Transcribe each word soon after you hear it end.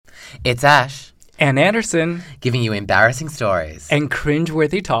It's Ash, and Anderson, giving you embarrassing stories and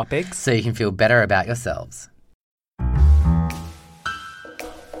cringeworthy topics so you can feel better about yourselves.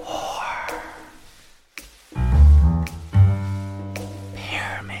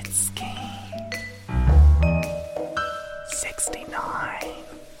 Pyramid scheme. 69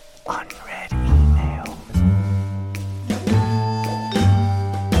 unread emails.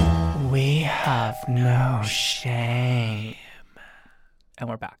 We have no shame. And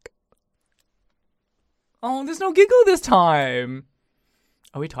we're back. Oh, there's no giggle this time.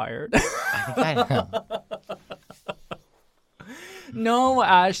 Are we tired? I think I am. No,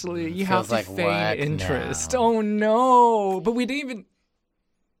 Ashley, you have Feels to like feign work interest. now. Oh no, but we didn't even.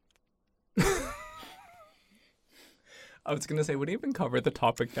 I was gonna say we didn't even cover the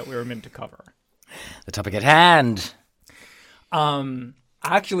topic that we were meant to cover. The topic at hand.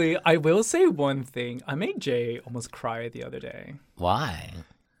 Actually, I will say one thing. I made Jay almost cry the other day. Why?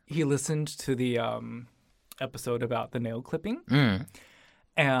 He listened to the episode about the nail clipping,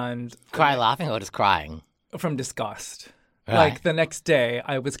 and Cry laughing or just crying? from disgust. Right. Like the next day,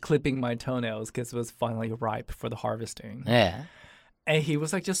 I was clipping my toenails because it was finally ripe for the harvesting. Yeah. And he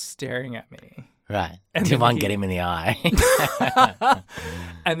was like just staring at me. Right. And Didn't then want he- to get him in the eye.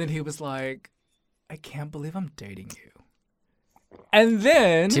 And then he was like, I can't believe I'm dating you. And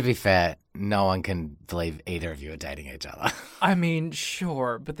then, To be fair, no one can believe either of you are dating each other. I mean,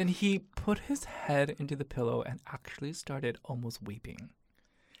 sure. But then he put his head into the pillow and actually started almost weeping.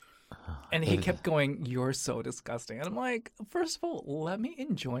 And he kept going, you're so disgusting. And I'm like, first of all, let me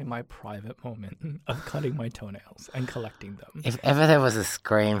enjoy my private moment of cutting my toenails and collecting them. If ever there was a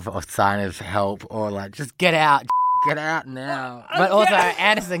scream or sign of help or like, just get out now. But also,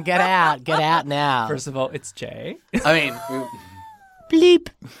 Anderson, get out now. First of all, it's Jay. I mean, bleep.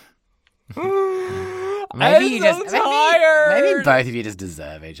 Maybe I'm so tired. Maybe both of you just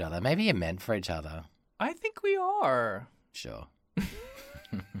deserve each other. Maybe you're meant for each other. I think we are. Sure.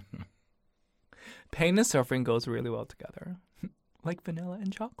 Pain and suffering goes really well together. Like vanilla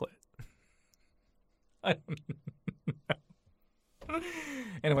and chocolate. I don't know.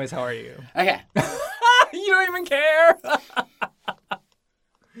 Anyways, how are you? Okay. You don't even care.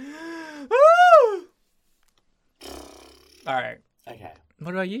 All right. Okay.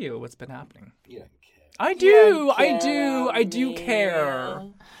 What about you? What's been happening? You don't care. I do. I do care.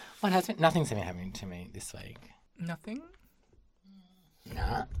 What has been? Nothing's been happening to me this week. Nothing?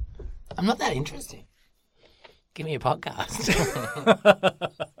 Nah. I'm not that interesting. Give me a podcast.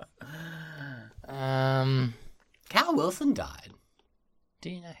 Carl Wilson died. Do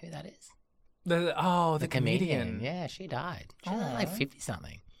you know who that is? The comedian. Yeah, she died. She was like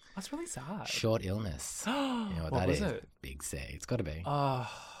 50-something. That's really sad. Short illness. You know what What that was is? it? Big C. It's got to be. Oh,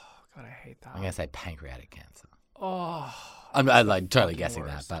 God, I hate that. I'm going to say pancreatic cancer. Oh, I'm like totally Fucking guessing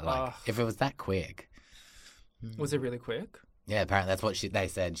worst. that, but like Ugh. if it was that quick. was it really quick? Yeah, apparently that's what they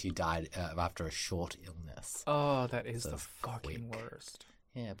said. She died after a short illness. Oh, that is the That's fucking quick. worst.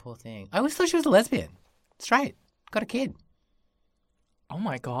 Yeah, poor thing. I always thought she was a lesbian. Straight. Got a kid. Oh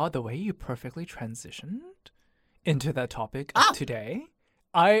my God, the way you perfectly transitioned into that topic Ah! of today.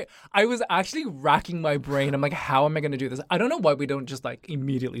 I was actually racking my brain. I'm like, how am I going to do this? I don't know why we don't just like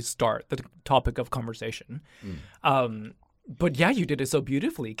immediately start the topic of conversation. But yeah, you did it so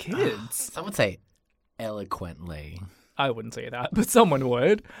beautifully. Kids. Some would say eloquently. I wouldn't say that, but someone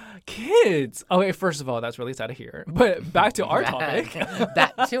would. Kids. Okay, first of all, that's really sad to hear. But back to our topic.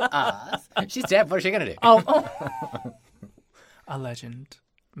 That to us. She's dead. What is she going to do? Oh. A legend.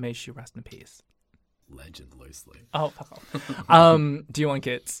 May she rest in peace. Legend loosely. Oh, fuck off. Do you want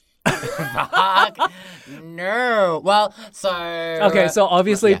kids? Fuck. No. Well, so. Okay, so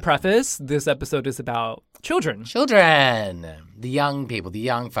obviously, yeah. preface, this episode is about children. Children. The young people, the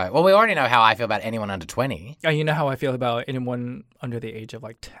young folk. Well, we already know how I feel about anyone under 20. And you know how I feel about anyone under the age of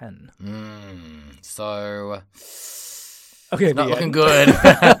like 10. So. Okay, Not the looking end. good.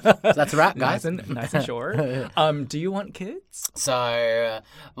 That's a wrap, guys. Nice and short. Do you want kids? So,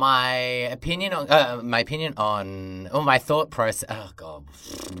 my thought process. Oh God,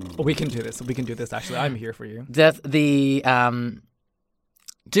 We can do this. We can do this. Actually, I'm here for you.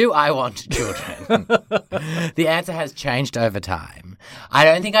 do I want children? The answer has changed over time. I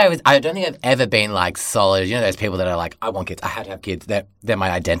don't think I've ever been like solid. You know, those people that are like, I want kids. I had to have kids. They're my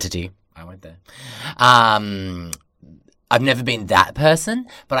identity. I went there. I've never been that person,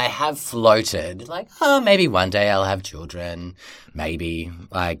 but I have floated like, oh, maybe one day I'll have children. Maybe,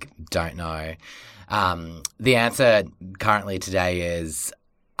 like, don't know. The answer currently today is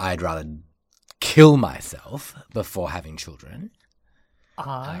I'd rather kill myself before having children.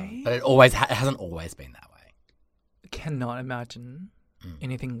 I But it hasn't always been that way. cannot imagine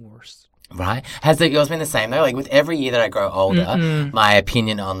anything worse. Right? Has yours been the same though? Like with every year that I grow older, my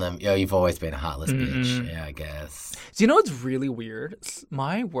opinion on them, you've always been a heartless bitch. Yeah, I guess. Do you know what's really weird?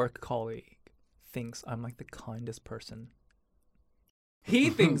 My work colleague thinks I'm like the kindest person. He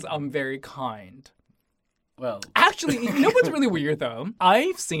thinks I'm very kind. Well, actually, you know what's really weird though?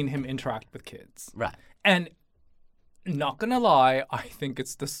 I've seen him interact with kids. Right. And not gonna lie, I think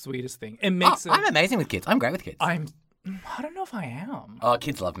it's the sweetest thing. It makes I'm amazing with kids. I'm great with kids. I don't know if I am. Oh,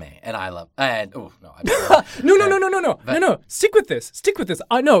 kids love me, and I love. And no, No. Stick with this.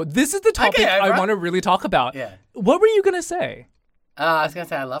 I know this is the topic I want to really talk about. Yeah. What were you gonna say? I was gonna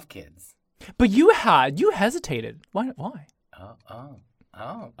say I love kids. But you hesitated. Why?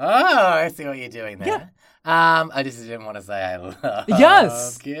 Oh! I see what you're doing there. Yeah. I just didn't want to say I love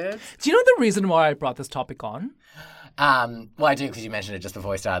kids. Do you know the reason why I brought this topic on? Well, I do because you mentioned it just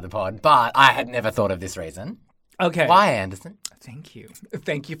before we started the pod, but I had never thought of this reason. Okay. Why, Anderson? Thank you.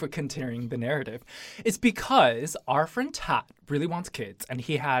 Thank you for continuing the narrative. It's because our friend Tat really wants kids. And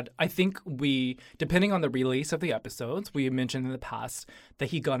he had, I think depending on the release of the episodes, we mentioned in the past that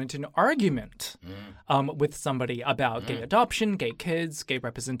he got into an argument with somebody about gay adoption, gay kids, gay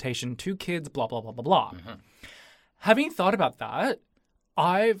representation to kids, blah, blah, blah, blah, blah. Having thought about that,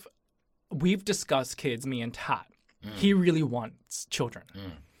 we've discussed kids, me and Tat. He really wants children.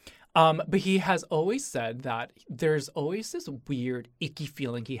 But he has always said that there's always this weird, icky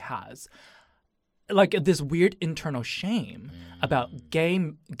feeling he has. Like this weird internal shame about gay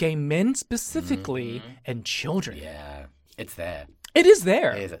men specifically and children. Yeah, it's there. It is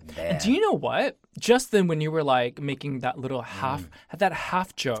there. It is there. Do you know what? Just then when you were like making that little half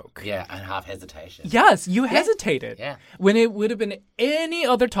joke. Yeah, and half hesitation. Yes, you hesitated. Yeah. When it would have been any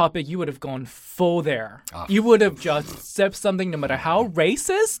other topic, you would have gone full there. Oh. You would have just said something no matter how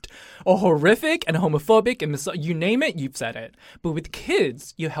racist or horrific and homophobic and you name it, you've said it. But with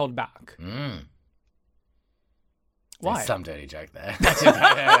kids, you held back. Why? There's some dirty joke there. Is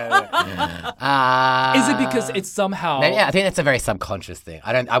it because it's somehow... Maybe, I think it's a very subconscious thing.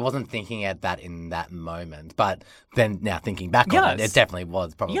 I wasn't thinking at that in that moment, but then now thinking back on it, it definitely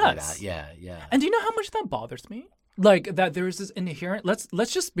was probably that. Yeah. And do you know how much that bothers me? Like that there is this inherent...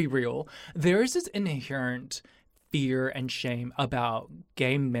 Let's just be real. There is this inherent fear and shame about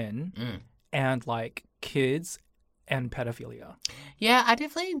gay men and like kids and pedophilia. Yeah, I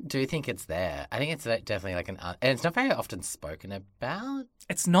definitely do think it's there. I think it's definitely like and it's not very often spoken about.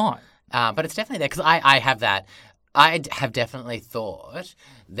 It's not. But it's definitely there because I have that. I have definitely thought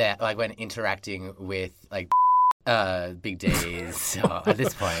that like when interacting with like big D's at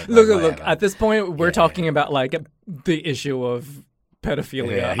this point. Look. At this point, we're talking about like the issue of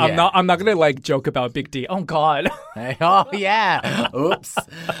pedophilia. I'm not gonna like joke about Big D. Oh God. Oh yeah. Oops.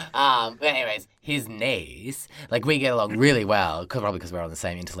 But anyways, his niece, like we get along really well, probably because we're on the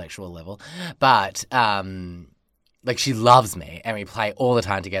same intellectual level. But like she loves me, and we play all the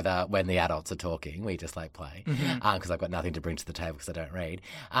time together. When the adults are talking, we just like play because I've got nothing to bring to the table because I don't read.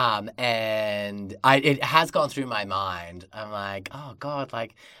 And it has gone through my mind. I'm like, oh God,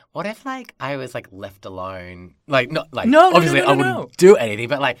 like. What if, like, I was, like, left alone? Like, not, like, obviously I wouldn't do anything,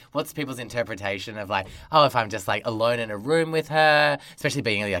 but, like, what's people's interpretation of, like, oh, if I'm just, like, alone in a room with her, especially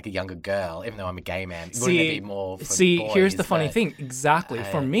being, like, a younger girl, even though I'm a gay man, wouldn't it be more for boys, here's the funny thing. Exactly.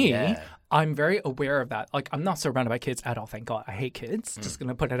 For me, yeah. I'm very aware of that. Like, I'm not surrounded by kids at all, thank God. I hate kids. Just going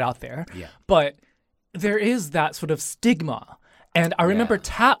to put it out there. Yeah. But there is that sort of stigma. And I remember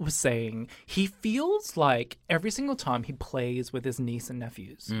Tat was saying he feels like every single time he plays with his nieces and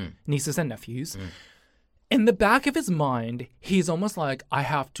nephews, in the back of his mind, he's almost like, I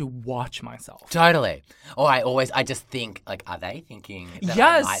have to watch myself. Totally. Or I just think, like, are they thinking that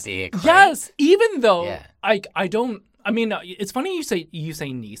I might be a creep? Yes, even though I don't. I mean, it's funny you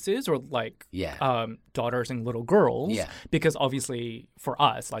say nieces or like daughters and little girls because obviously for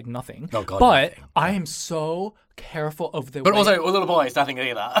us, like nothing. Oh, God, but nothing. I am so careful of the But way... also, little boys, nothing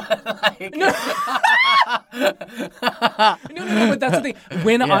either. No, but that's the thing.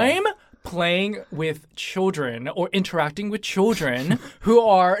 When I'm playing with children or interacting with children who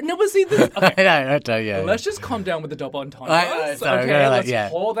are... No, but see, this... Okay. Let's just calm down with the double entendres.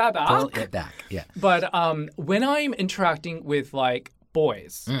 Let's pull that back. Pull it back, yeah. But when I'm interacting with, like,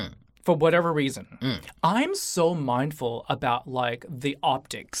 boys... For whatever reason, I'm so mindful about like the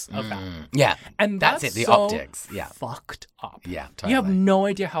optics of that. Yeah, and that's it. The so optics. Yeah, fucked up. Yeah, totally. You have no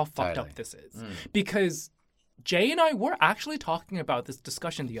idea how fucked up this is because Jay and I were actually talking about this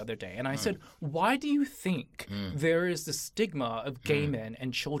discussion the other day, and I said, "Why do you think there is the stigma of gay men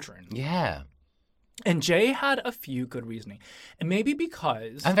and children?" Yeah. And Jay had a few good reasoning, and maybe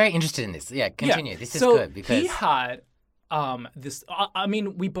because I'm very interested in this. Yeah, continue. This is good because he had this. I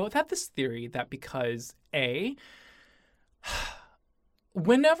mean, we both have this theory that because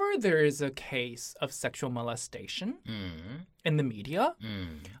whenever there is a case of sexual molestation in the media,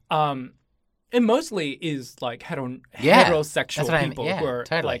 it mostly is like heterosexual people who are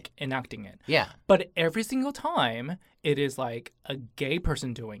like enacting it. Yeah. But every single time it is like a gay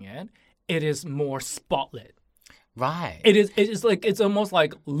person doing it, it is more spotlit. Right. It is like it's almost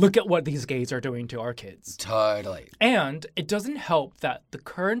like look at what these gays are doing to our kids. Totally. And it doesn't help that the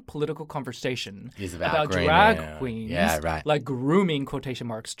current political conversation is about drag queens, right. like grooming quotation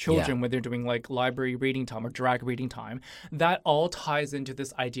marks children when they're doing like library reading time or drag reading time. That all ties into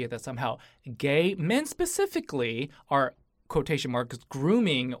this idea that somehow gay men specifically are quotation marks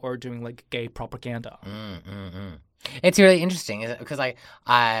grooming or doing like gay propaganda. It's really interesting because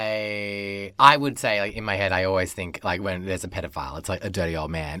I would say, like, in my head, I always think, like, when there's a pedophile, it's like a dirty old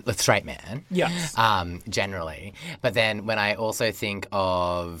man, a straight man. Yes. Generally. But then when I also think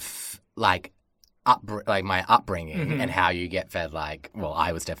of, like, my upbringing and how you get fed, like, well,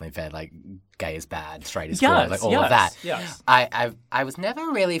 I was definitely fed, like, gay is bad, straight is good, like all of that. Yes. I was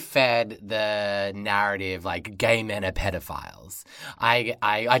never really fed the narrative like gay men are pedophiles. I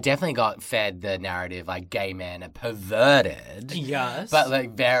definitely got fed the narrative like gay men are perverted. Yes. But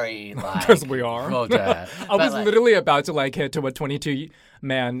like very like because we are. Well, I was literally about to like head to a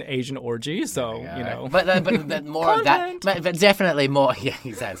 22-man Asian orgy, so you know. But more of that. But definitely more. Yeah,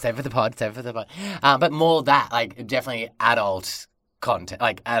 exactly. Save for the pod. But more of that, like definitely adult content,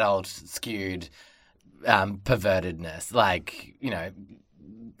 like adult skewed pervertedness, like, you know,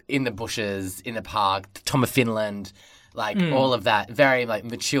 in the bushes, in the park, Tom of Finland, like all of that, very like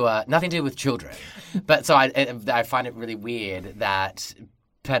mature, nothing to do with children. But so I find it really weird that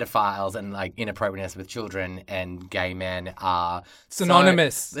pedophiles and like inappropriateness with children and gay men are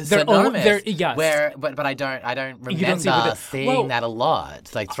synonymous. Yes. But I don't remember seeing that a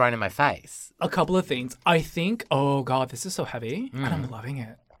lot, like thrown in my face. A couple of things. I think, oh God, this is so heavy, and I'm loving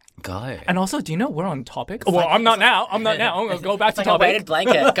it. Go. And also, do you know we're on topic? I'm not now. I'm going to go back to like topic. A weighted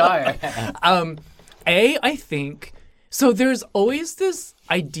blanket. Go. I think, so there's always this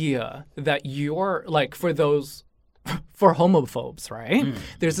idea that you're, like, for homophobes, right?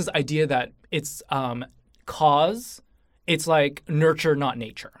 There's this idea that it's it's like nurture, not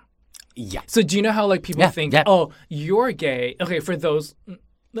nature. Yeah. So do you know how, like, people think, oh, you're gay. Okay, for those...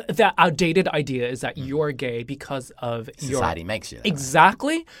 That outdated idea is that you're gay because of society makes you that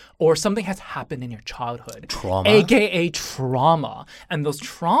exactly, way. Or something has happened in your childhood, trauma, aka trauma, and those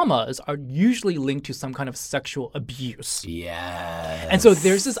traumas are usually linked to some kind of sexual abuse. Yes. And so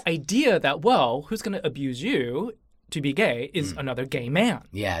there's this idea that, well, who's going to abuse you to be gay is another gay man.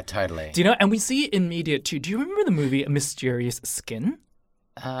 Yeah, totally. Do you know? And we see it in media too. Do you remember the movie Mysterious Skin?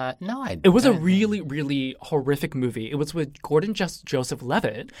 No, It was a really, really horrific movie. It was with Joseph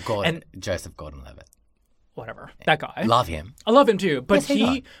Levitt. Joseph Gordon-Levitt. Whatever. That guy. Love him. I love him too. But Yes,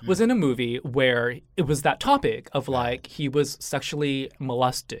 he was in a movie where it was that topic of like he was sexually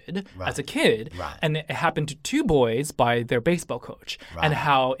molested as a kid. Right. And it happened to two boys by their baseball coach and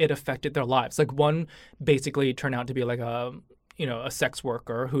how it affected their lives. Like one basically turned out to be like a sex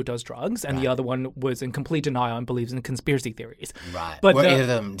worker who does drugs, and the other one was in complete denial and believes in conspiracy theories. Right. But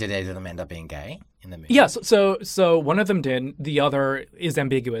did either of them end up being gay in the movie? Yeah. So one of them did. The other is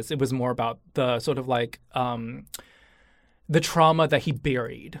ambiguous. It was more about the sort of like the trauma that he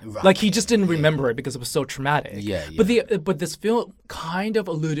buried. Right. Like he just didn't remember it because it was so traumatic. Yeah. But this film kind of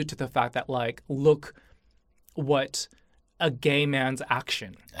alluded to the fact that like, look what a gay man's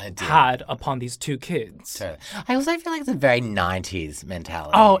action had upon these two kids. Totally. I also feel like it's a very 90s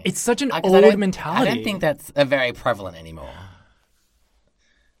mentality. Oh, it's such an old mentality. I don't think that's very prevalent anymore.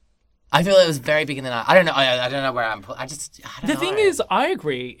 I feel it was very big in the night. I don't know. I don't know where I'm. The thing is, I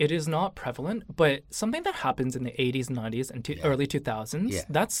agree. It is not prevalent, but something that happens in the 80s, 90s, and early 2000s,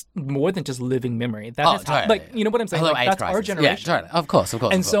 that's more than just living memory. That is totally. Like, you know what I'm saying? Like, that's our generation. Yeah, totally. Of course.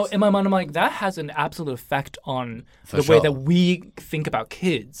 And so in my mind, I'm like, that has an absolute effect on the way that we think about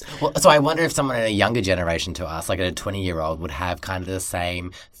kids. Well, so I wonder if someone in a younger generation to us, like a 20-year-old, would have kind of the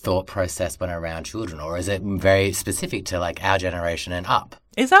same thought process when around children, or is it very specific to like our generation and up?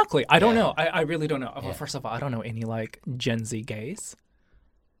 Exactly. I don't know. I really don't know. Well, first of all, I don't know any like Gen Z gays.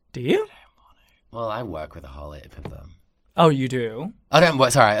 Do you? Well, I work with a whole heap of them. Oh, you do? I don't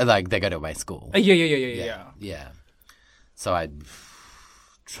work. Sorry, like they go to my school. Yeah. So I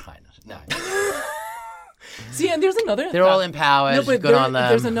try not. No. See, and there's another. They're all empowered. No, but good on them.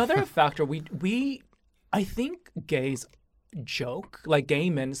 There's another factor. I think gays joke, like gay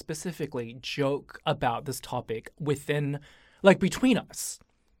men specifically, joke about this topic within. Like between us.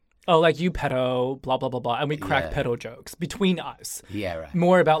 oh, like you pedo, blah blah blah blah, and we crack Yeah. pedo jokes between us. Yeah, right.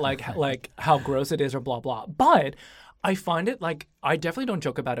 More about like how gross it is or blah blah. But I find it like I definitely don't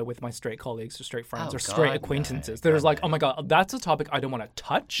joke about it with my straight colleagues or straight friends Oh, or straight God, no. acquaintances. God, There's like, no. oh my god, that's a topic I don't want to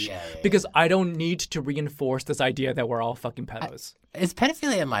touch Yeah, yeah, because I don't need to reinforce this idea that we're all fucking pedos. Is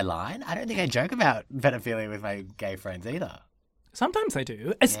pedophilia my line? I don't think I joke about pedophilia with my gay friends either. Sometimes I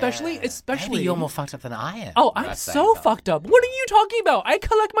do, especially. Maybe you're more fucked up than I am. Oh, I'm That's so saying fucked up. What are you talking about? I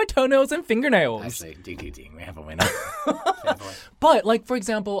collect my toenails and fingernails. Actually, ding, ding, ding. We have a winner. Fair point. But, like, for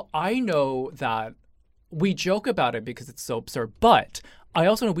example, I know that we joke about it because it's so absurd, but I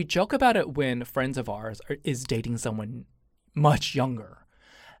also know we joke about it when friends of ours is dating someone much younger.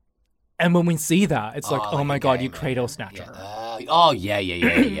 And when we see that, it's like, oh like my a God, gay you man. cradle snatcher. Yeah.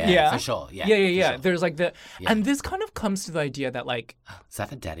 Yeah. For sure. Yeah. Yeah. For sure. There's like and this kind of comes to the idea that, like, Is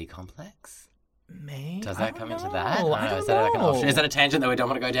that the daddy complex? maybe. Does that come into that? I Is don't that like an option? know. Is that a tangent that we don't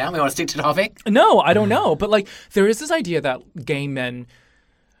want to go down? We want to stick to the topic? No, I don't know. But like there is this idea that gay men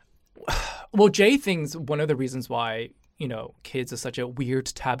well, Jay thinks one of the reasons why, you know, kids is such a weird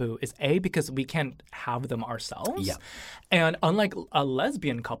taboo is A, because we can't have them ourselves. Yeah. And unlike a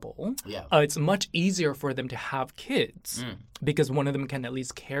lesbian couple, Yeah. it's much easier for them to have kids because one of them can at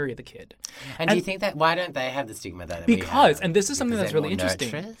least carry the kid. And do you think that, why don't they have the stigma that Because, we have? and this is something Because that's they're really more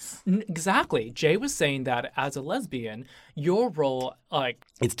interesting. nurturers? Exactly. Jay was saying that as a lesbian, your role, like,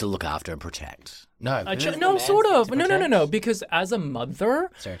 It's to look after and protect. No. no, sort of. No. Because as a mother,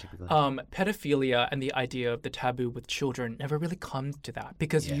 Stereotypically. pedophilia and the idea of the taboo with children never really comes to that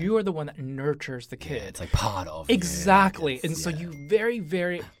because you are the one that nurtures the kid. Yeah, it's like part of you, I Exactly. guess, And so yeah. you very,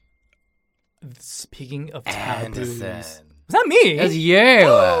 very. Speaking of taboos. Anderson. Was that me? It's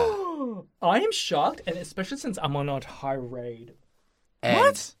you. I am shocked, and especially since I'm on a tirade. And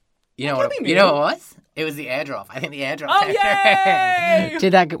What? You know That what? can't be You know me. what it was? It was the airdrop. I think the airdrop. Oh, came yay! through.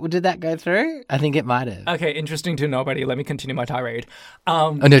 Did that go through? I think it might have. Okay, interesting to nobody. Let me continue my tirade.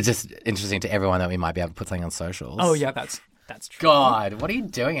 Oh no, just interesting to everyone that we might be able to put something on socials. Oh yeah, that's true. God, what are you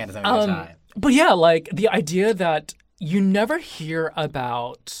doing at the same time? But yeah, like the idea that you never hear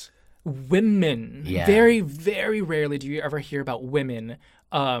about women. Yeah. Very, very rarely do you ever hear about women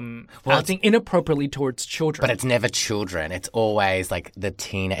acting inappropriately towards children. But it's never children. It's always like the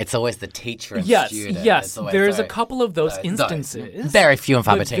teen. It's always the teacher and yes, student. yes. It's always There's a those- couple of those those. instances. Very few and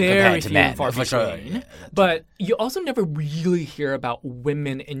far but between very compared to few men, and far for sure. between. Yeah, But you also never really hear about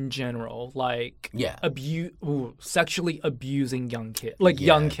women in general, like Yeah. sexually abusing young kids, like Yeah,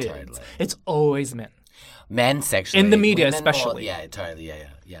 young kids. totally. It's always men. Men sexually. In the media women more- especially. yeah, totally.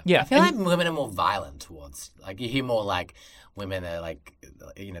 Yeah. Yeah, I feel and- like women are more violent towards. Like you hear more like women are like,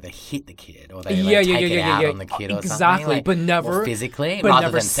 you know, they hit the kid or they like, take it out on the kid or something. Exactly, Like, but never more physically, but rather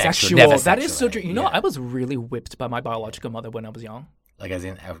never than sexual. Never That is so true. sexually, You know, yeah. I was really whipped by my biological mother when I was young. Like as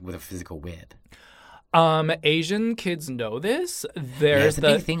in with a physical whip. Asian kids know this. it's There's a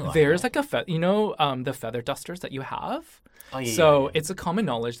big thing like there's that. like the feather dusters that you have. Oh yeah. So yeah. it's a common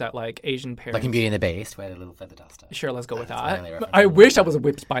knowledge that like Asian parents. Like in Beauty and the Beast, where the little feather duster. Sure, let's go with That's my only that. reference I I wish I know. was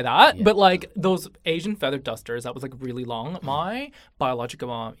whipped by that, Yeah. but like those Asian feather dusters that was like really long. My biological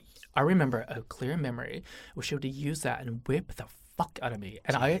mom, I remember a clear memory where she would use that and whip the fuck out of me,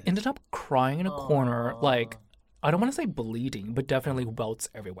 and I ended up crying in a corner, like I don't want to say bleeding, but definitely welts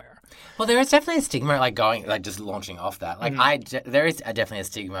everywhere. Well, there is definitely a stigma, like going, like just launching off that. Like there is definitely a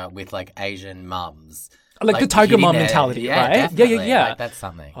stigma with like Asian mums. Like the tiger hitting mom their- mentality, yeah, right? Definitely. Yeah. Like that's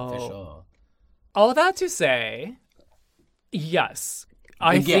something for Oh. sure. All that to say, yes,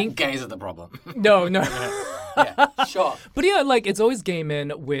 I Yeah, think gays are the problem. no. Yeah, sure. But yeah, like it's always gay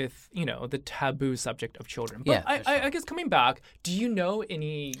men with, you know, the taboo subject of children. But Yeah, for I guess coming back, do you know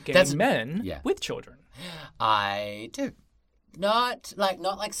any gay That's- men yeah. with children? I do. Not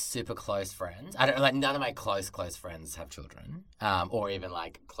like super close friends. I don't like none of my close friends have children. Or even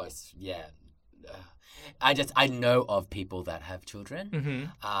like close. Yeah. I know of people that have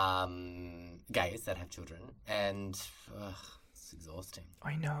children. Gays that have children, and it's exhausting.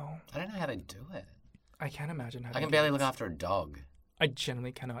 I know. I don't know how they do it. I can't imagine having I can barely kids. look after a dog, I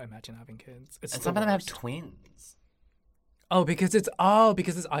genuinely cannot imagine having kids. It's and the some of them have worst. twins. because it's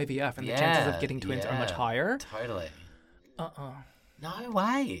IVF and the chances of Yeah, getting twins are much yeah. higher. Totally. Uh-uh. No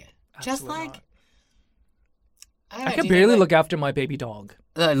way. Just Absolutely like not. I don't I know, can do you think, barely like- look after my baby dog.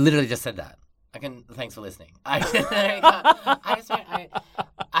 I literally just said that. Thanks for listening. I think,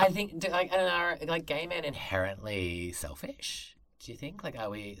 like, I don't know, like, gay men inherently selfish. Do you think? Like, are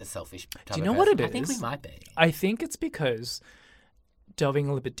we a selfish type you of know what person? it I think we is? might be. I think it's because, delving a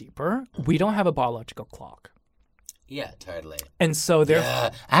little bit deeper, we don't have a biological clock. Yeah, totally. And so therefore, Yeah,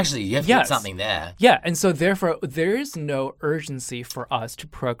 actually, you've hit something there. Yeah, and so therefore, there is no urgency for us to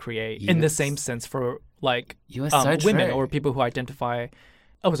procreate in the same sense for like You are so women true. or people who identify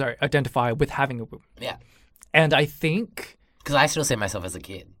with having a womb. Yeah. And I think Because I still see myself as a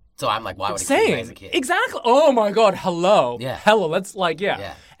kid. So I'm like, why would a kid raise a kid? Exactly. Oh my God. Hello. Yeah. Hello. That's like,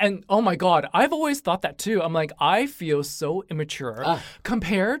 Yeah. And oh my God, I've always thought that too. I'm like, I feel so immature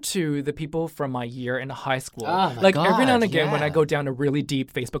compared to the people from my year in high school. Oh my like every now and God, again when I yeah. go down a really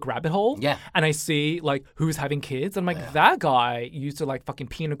deep Facebook rabbit hole and I see like who's having kids, I'm like, that guy used to like fucking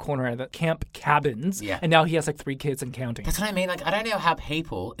pee in a corner at the camp cabins and now he has like 3 kids and counting. That's what I mean. Like, I don't know how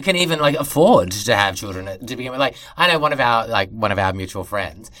people can even like afford to have children to begin with. Like, I know one of our mutual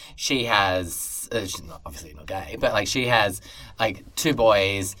friends. She has. She's obviously not gay, but like she has like 2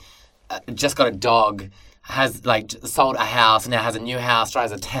 boys, just got a dog, has like sold a house, now has a new house,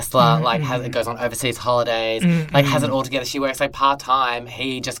 drives a Tesla, like goes on overseas holidays, like has it all together. She works like part time.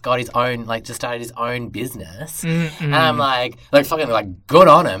 He just got his own, like just started his own business, and I'm like fucking like good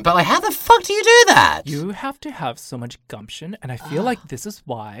on him. But like, how the fuck do you do that? You have to have so much gumption, and I feel like this is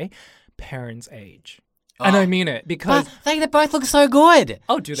why parents age. And I mean it because they both look so good.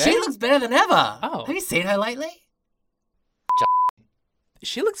 Oh, do they? She looks better than ever. Oh. Have you seen her lately?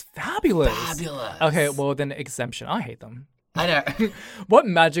 She looks fabulous. Fabulous. Okay, well then exemption. I hate them. I know. What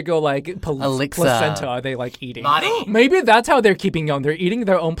magical like Elixir. placenta are they like eating? Money. Maybe that's how they're keeping young. They're eating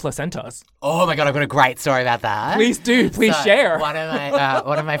their own placentas. Oh my God, I've got a great story about that. Please do. Please So, share. One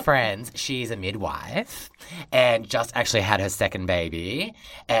of my friends, she's a midwife, and just actually had her second baby.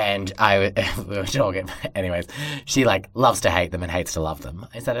 And we were talking. Anyways, she like loves to hate them and hates to love them.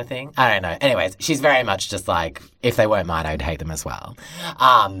 Is that a thing? I don't know. Anyways, she's very much just like, if they weren't mine, I'd hate them as well.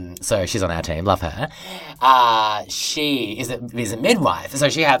 So she's on our team. Love her. She is a midwife, so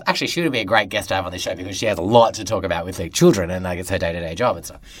she would be a great guest to have on the show because she has a lot to talk about with like children and like it's her day-to-day job and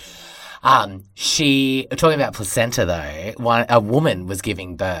stuff. Talking about placenta though, a woman was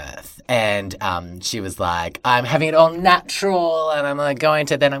giving birth and she was like, I'm having it all natural and I'm going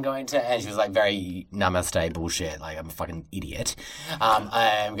to, and she was like very namaste bullshit, like I'm a fucking idiot.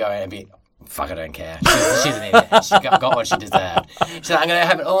 I'm going to be, fuck, I don't care. She's an idiot. She got what she deserved. She's like, I'm going to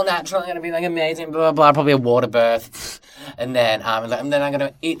have it all natural. I'm going to be like amazing, blah, blah, blah. Probably a water birth. And then I'm going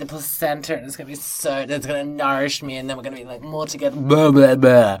to eat the placenta and it's going to nourish me and then we're going to be like more together. Blah, blah,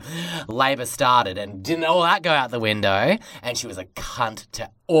 blah. Labour started and didn't all that go out the window? And she was a cunt to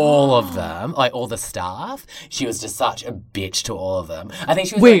all of them, like all the staff. She was just such a bitch to all of them. I think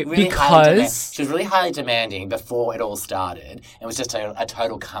she was she was really highly demanding before it all started and was just a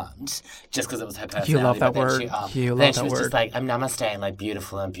total cunt just because it was her personality. You love that word. She was just like, I'm namaste and like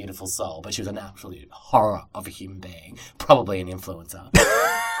beautiful soul, but she was an absolute horror of a human being, probably an influencer.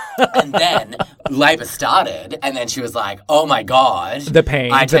 And then Labour started, and then she was like, "Oh my God, the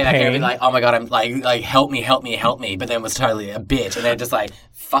pain." I take that care of it, like, "Oh my God, I'm like, help me," but then was totally a bitch, and then just like,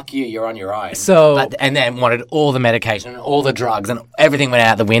 "Fuck you, you're on your own." And then wanted all the medication, and all the drugs, and everything went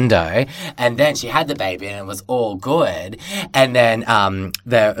out the window. And then she had the baby, and it was all good. And then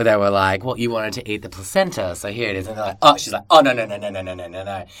they were like, "Well, you wanted to eat the placenta, so here it is." And they're like, "Oh," she's like, "Oh no." And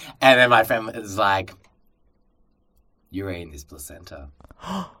then my friend was like, "You're eating this placenta.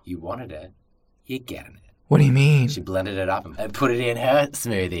 You wanted it. You're getting it." What do you mean? She blended it up and put it in her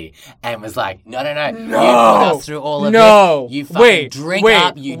smoothie and was like, no. You put us through all of it. You fucking drink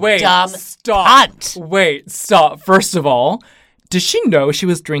up, you dumb cunt. Wait, stop. First of all, did she know she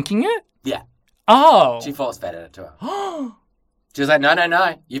was drinking it? Yeah. Oh. She force-fed it to her. She was like,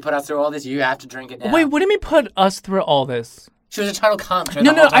 no. You put us through all this. You have to drink it now. Wait, what do you mean put us through all this? She was a total cunt.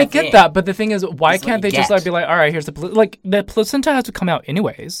 No, I get that, but the thing is, why can't they just like be like, all right, here's the placenta has to come out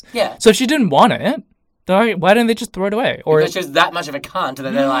anyways. Yeah. So if she didn't want it, why didn't they just throw it away? Or because she's that much of a cunt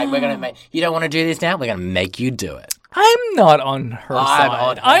that they're like, you don't want to do this now? We're gonna make you do it. I'm not on her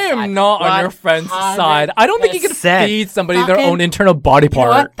side. I am not on your friend's side. I don't think you can feed somebody their own internal body part.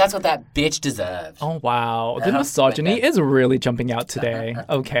 You know what? That's what that bitch deserved. Oh, wow. The misogyny is really jumping out today.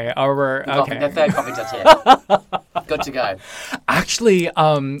 Okay. Okay. The third coffee just here. Good to go. Actually,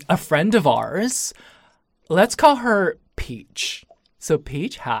 a friend of ours, let's call her Peach. So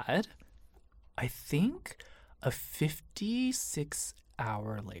Peach had, I think, a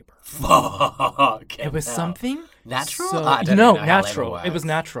 56-hour labor. Fuck. It was something natural. Natural. It was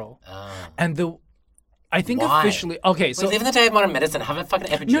natural. And I think why? officially. Okay, so we live in the day of modern medicine. Have a fucking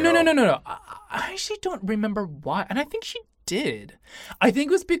epidural. No. I actually don't remember why, and I think she did. I think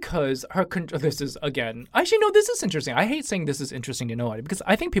it was because her. This is again. Actually, no. This is interesting. I hate saying this is interesting to nobody because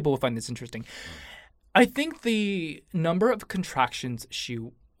I think people will find this interesting. I think the number of contractions she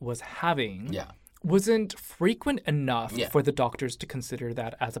was having wasn't frequent enough Yeah. for the doctors to consider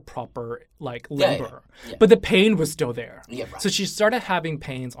that as a proper like Yeah, labor. yeah. But the pain was still there. Yeah, right. So she started having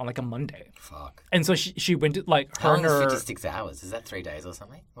pains on like a Monday. Fuck. And so she went to like How her long and is her 56 hours? Is that 3 days or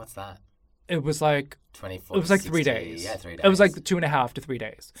something? What's that? it was like 24 it was like 3 60. days. Yeah, 3 days. It was like 2.5 to 3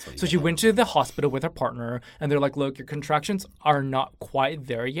 days. what you So she get went to the hospital with her partner and they're like, look, your contractions are not quite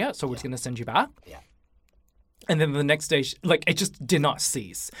there yet, so we're just gonna send you back. Yeah. And then the next day, like it just did not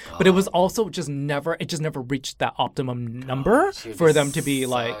cease. But it was also just never reached that optimum number she would for be them to be so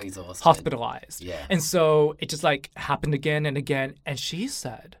like exhausted. hospitalized. Yeah. And so it just like happened again and again. And she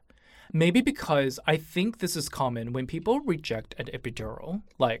said, maybe because I think this is common when people reject an epidural,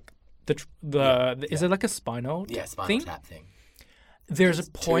 like is it like a spinal Yeah, spinal thing? tap thing. There's a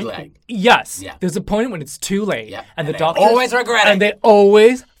point. late. Yes. Yeah. There's a point when it's too late. Yeah. And And the they doctors always regret it. And they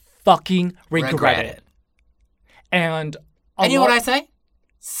always fucking regret Regret it. it. And And you know what I say?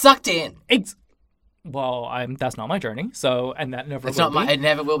 Sucked in. well, that's not my journey. So, and that never It's will not be. it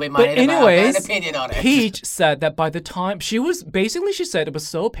never will be mine. But either, but I have anyways, an opinion on it. Peach said that by the time she said it was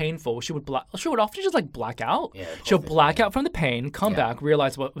so painful, she would often just like black out. Yeah, She'll poor thing, black out from the pain, come back,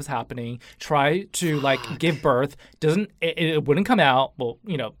 realize what was happening, try to like give birth, it wouldn't come out. Well,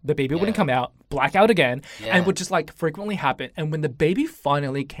 the baby wouldn't come out, black out again, and would just like frequently happen. And when the baby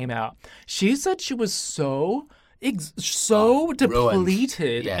finally came out, she said she was so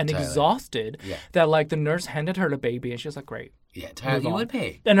depleted Yeah, and totally. exhausted that like the nurse handed her the baby and she was like, great. Yeah, totally. You would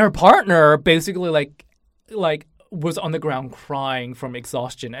be. And her partner basically like was on the ground crying from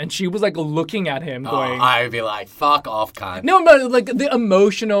exhaustion, and she was like looking at him going, I would be like, fuck off, cunt. no, but like the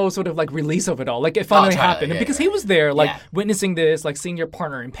emotional sort of like release of it all, like it finally totally, happened, and yeah, because yeah, he was there, like yeah. witnessing this, like seeing your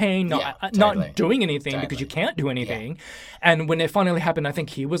partner in pain, Yeah, not totally. doing anything because you can't do anything, and when it finally happened, I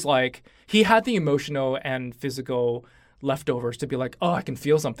think he was like, he had the emotional and physical leftovers to be like, oh, I can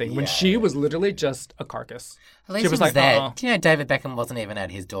feel something. When she was literally just a carcass. At least She he was was like, there. Do you know David Beckham wasn't even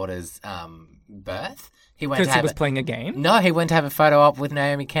at his daughter's birth? He went to Because he have was playing a game. No, he went to have a photo op with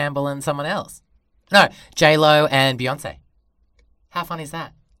Naomi Campbell and someone else. No, J-Lo and Beyonce. How fun is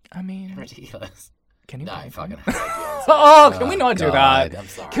that? I mean, Ridiculous. can you No, blame fucking him? hate Beyonce. Oh, can we not do God, that? I'm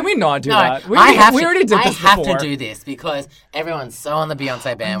sorry. Can we not do No, that? We I already did this have before. to do this because everyone's so on the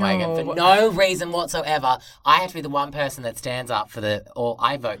Beyonce bandwagon know. for no reason whatsoever. I have to be the one person that stands up for or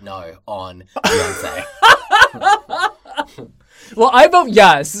I vote no on Beyonce. Well, I vote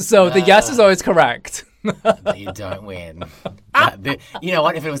yes, so the yes is always correct. But you don't win. You know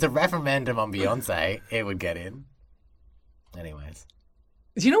what? If it was a referendum on Beyonce, it would get in. Anyways.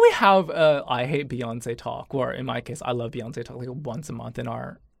 Do you know we have I hate Beyonce talk, or in my case, I love Beyonce talk like once a month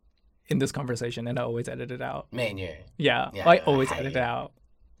in this conversation, and I always edit it out. Me and you. Yeah, Yeah, I I always hate edit it. it out.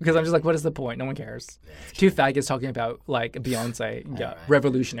 Because I'm just like, what is the point? No one cares. Two faggots talking about like Beyonce, right.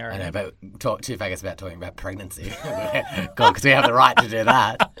 revolutionary. I know, but talk two faggots about talking about pregnancy. God, because we have the right to do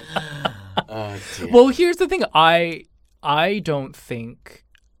that. Oh, dear. Well, here's the thing. I don't think.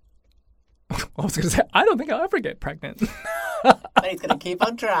 I was gonna say I don't think I'll ever get pregnant. But he's going to keep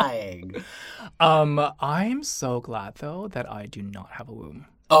on trying. I'm so glad though that I do not have a womb.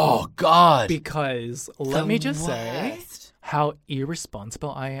 Oh, God. Because let me just say worst. how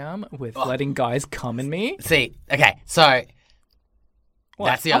irresponsible I am with letting guys come in me. See, okay, so What?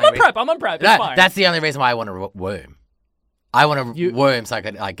 that's the I'm only on prep. I'm on prep. It's fine. that's the only reason why I want a womb. I want a womb so I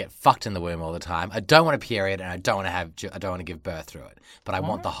could get fucked in the womb all the time. I don't want a period, and I don't want to give birth through it. But I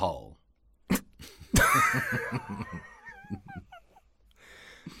want the hole.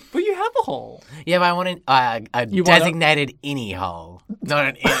 But you have a hole. Yeah, but I want a You want a- designated innie hole, not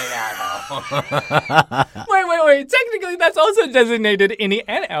an in and out hole. Wait. Technically, that's also designated innie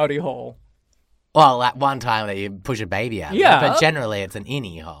and outie hole. Well, that one time that you push a baby out. Yeah. But generally, it's an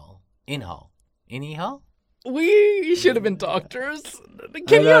innie hole. In hole. Innie hole? We should have been doctors.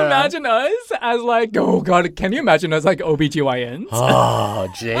 Can you imagine us as like, oh God, can you imagine us like OBGYNs? Oh,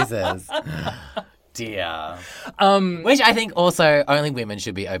 Jesus. Dear. Which I think also only women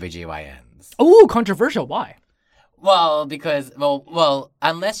should be OBGYNs. Oh, controversial. Why? Well, because,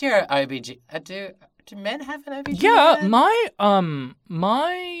 unless you're OBG... do men have an OBGYN? Yeah,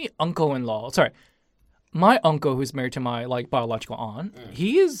 my uncle who's married to my like biological aunt,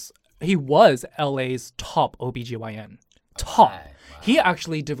 he was LA's top OBGYN. Top. Okay, wow. He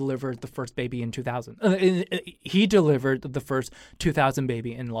actually delivered the first baby in 2000. He delivered the first 2000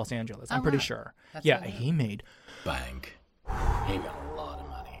 baby in Los Angeles. I'm pretty sure. Yeah, he made Bank. He got a lot of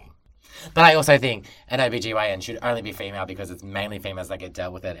money. But I also think an OBGYN should only be female because it's mainly females that get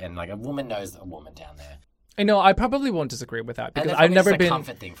dealt with it, and like a woman knows a woman down there. I know I probably won't disagree with that And because that's I've probably never just been a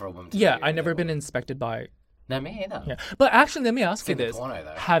comfort thing for a woman to Yeah, do, I've never you know. been inspected by No, me either. Yeah. But actually, let me ask you in the this: porno,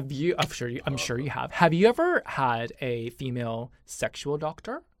 though. Have you? I'm sure you have. Have you ever had a female sexual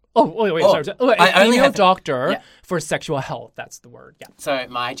doctor? Oh, wait, sorry. I A only female have- doctor yeah. for sexual health. That's the word. Yeah. So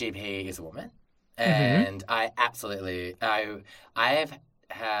my GP is a woman, and I absolutely I've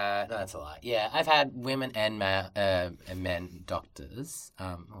had no, that's a lie. Yeah, I've had women and men doctors.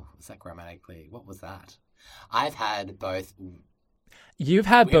 Was that grammatically? What was that? I've had both. You've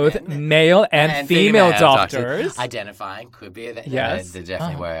had both Women male and female doctors. Identifying could be that. Yes. They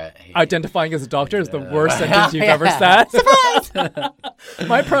definitely were. Identifying as a doctor is the worst sentence you've ever said.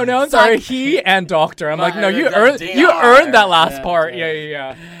 My pronouns are he and doctor. I'm like, no, you earned that last part.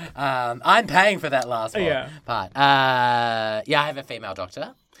 Yeah. I'm paying for that last part. Yeah. But I have a female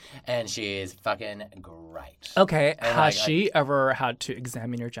doctor, and she is fucking great. Okay. And Has she ever had to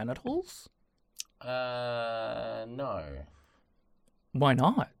examine your genitals? No. Why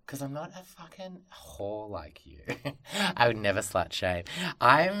not? Because I'm not a fucking whore like you. I would never slut shame.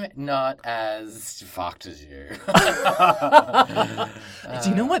 I'm not as fucked as you. Do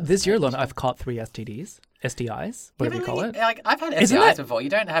you know what? This year alone, I've caught 3 STIs, whatever you call it. Like, I've had Isn't STIs that- before. You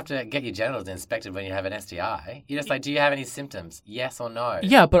don't have to get your genitals inspected when you have an STI. You're just like, do you have any symptoms? Yes or no?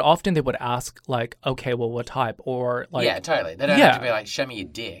 Yeah, but often they would ask, like, okay, well, what type? Or, like, Yeah, totally. They don't Yeah. have to be like, show me your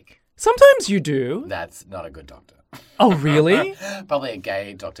dick. sometimes you do. That's not a good doctor. Oh, really? Probably a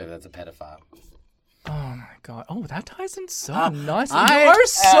gay doctor that's a pedophile. Oh, my God. Oh, that ties in so nicely. I You are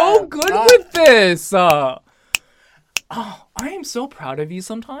so good with this. Oh, I am so proud of you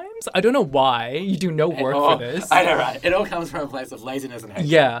sometimes. I don't know why. You do no work for this. I know, right? It all comes from a place of laziness and hate.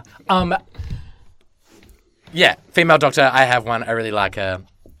 Yeah. Yeah, female doctor. I have one. I really like her.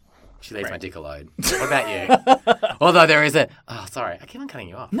 She leaves my dick alone. What about you? Although there is a... Oh, sorry. I keep on cutting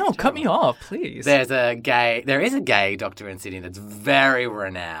you off. No, cut me off, please. There is a gay doctor in Sydney that's very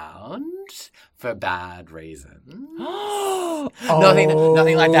renowned for bad reasons. Nothing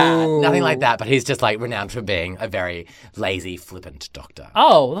like that. Nothing like that. But he's just like renowned for being a very lazy, flippant doctor.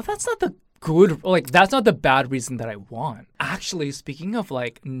 Oh, well, that's not the good, like, that's not the bad reason that I want. Actually, speaking of,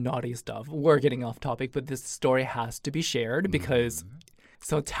 like, naughty stuff, we're getting off topic, but this story has to be shared because,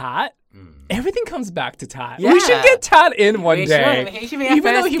 so Tat, everything comes back to Tat. Yeah. We should get Tat in one We day. should. He should be our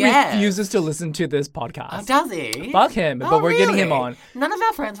Even though first he guest. refuses to listen to this podcast. Oh, does he? Fuck him, but we're getting him really? on. None of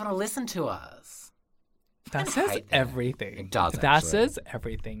our friends want to listen to us. That I says hate that. everything. It does, That actually. says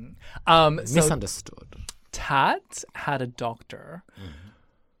everything. So Misunderstood. Tat had a doctor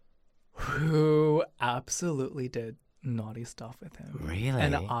who absolutely did naughty stuff with him. Really?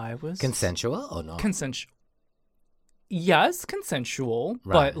 And I was Consensual or not? consensual. Yes, consensual,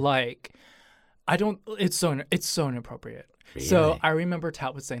 Right. but like I don't it's so inappropriate. So Really? I remember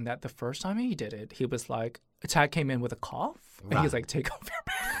Tat was saying that the first time he did it, he was like Tat came in with a cough and he was like, take off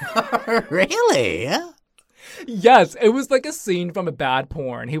your pants. Really? Yes, it was like a scene from a bad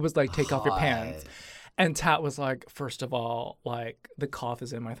porn. He was like, take off your Hot. pants. And Tat was like, first of all, like the cough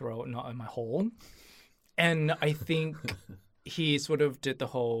is in my throat, not in my hole. And I think he sort of did the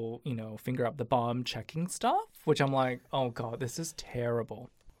whole, finger up the bum checking stuff, which I'm like, oh God, this is terrible.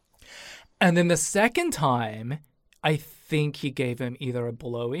 And then the second time, I think he gave him either a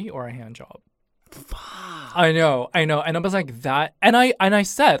blowy or a hand job. I know. And I was like that. And I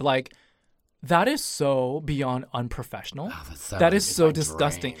said, like, that is so beyond unprofessional. That is so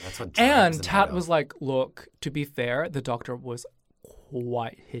disgusting. That's what dreams And are Tat made was of. like, look, to be fair, the doctor was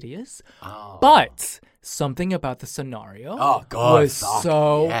quite hideous. Oh. But something about the scenario Oh, God, was fuck,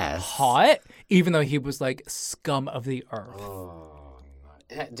 so yes. hot, even though he was like scum of the earth. Oh,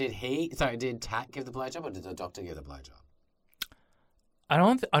 no. Did Tat give the blowjob or did the doctor give the blowjob? I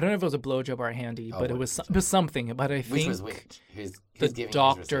don't know if it was a blowjob or a handy, but it what was, was it was something. But I Which think was which? Who's the giving, who's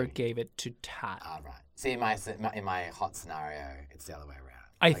doctor receiving? gave it to Tat. Ah, right. See, in my hot scenario, it's the other way around.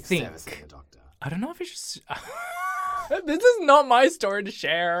 I like think. servicing the doctor. I don't know if it's just. This is not my story to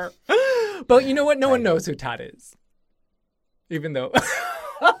share. But you know what? No one knows who Tat is. Even though.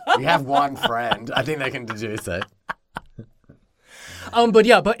 You have one friend. I think they can deduce it.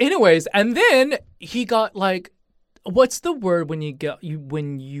 But anyways, and then he got like, what's the word when you get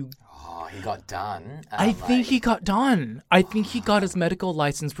when you? Oh, he got done. I think he got done. I think he got his medical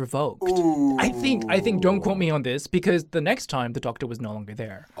license revoked. I think. Don't quote me on this because the next time the doctor was no longer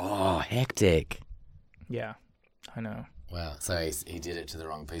there. Oh, hectic. Yeah, I know. Well, so he did it to the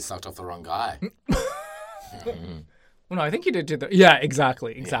wrong. He sucked off the wrong guy. Well, no, I think he did do the. Yeah,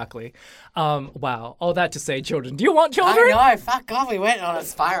 exactly. Wow. All that to say, children. Do you want children? I know. Fuck off. We went on a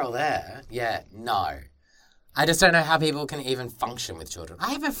spiral there. Yeah. No. I just don't know how people can even function with children.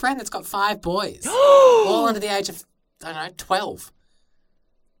 I have a friend that's got 5 boys, all under the age of 12.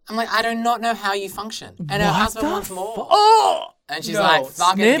 I'm like, I do not know how you function. And her What husband the wants more. Oh! And she's No. like,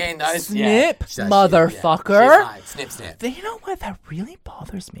 fucking Snip, getting those. snip, She's like, motherfucker. She's like, snip, snip. You know what? That really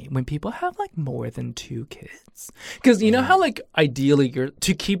bothers me when people have like more than 2 kids. Because you know how like ideally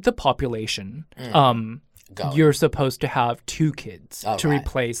to keep the population, Going. you're supposed to have 2 kids to right.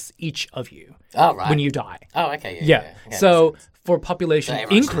 replace each of you Oh, right. when you die. Oh, okay. Yeah. Okay, So for population So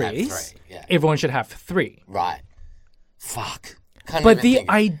everyone should have increase, 3, yeah. everyone should have 3. Right. Fuck. Can't But even the think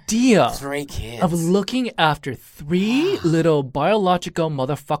of idea 3 kids. of looking after 3 little biological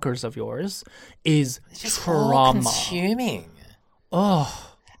motherfuckers of yours is It's just trauma. all-consuming.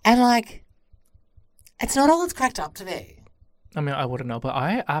 Oh, And, like, it's not all it's cracked up to be. I mean, I wouldn't know, but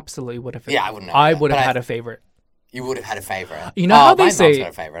I absolutely would have. Yeah, I wouldn't know I either, would have but had a favorite. You would have had a favourite. You know how they my say- mom's got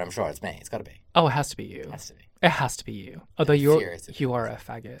a favourite. I'm sure it's me. It's got to be. Oh, it has to be you. It has to be. It has to be you. Although furious if you are a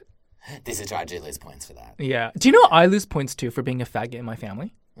faggot. This is why I do lose points for that. Yeah. Do you know I lose points too for being a faggot in my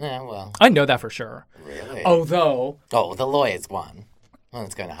family? Yeah, well, I know that for sure. really. Although Oh, the lawyer's won. Well,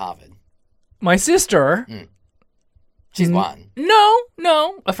 it's going to Harvard. my sister. She's won.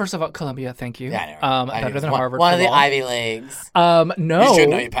 No. First of all, Columbia, thank you. Yeah, I know. Better than one, Harvard. One for of the law. Ivy Leagues. No. You should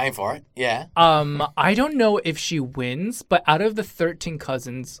know you're paying for it. Yeah. I don't know if she wins, but out of the 13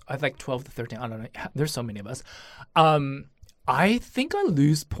 cousins, I think 12 to 13, I don't know. There's so many of us. I think I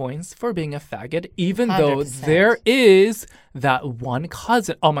lose points for being a faggot, even though 100%. there is that one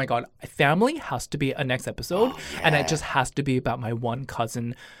cousin. Oh my God. Family has to be a next episode, and it just has to be about my one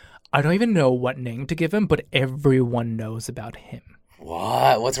cousin. I don't even know what name to give him, but everyone knows about him.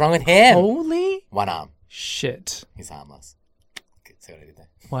 What? What's wrong with him? Holy One arm. shit. He's harmless. See what I did there?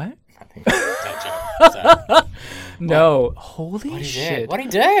 What? Nothing. Don't joke. Sorry. No. Holy What did he do? shit. What did he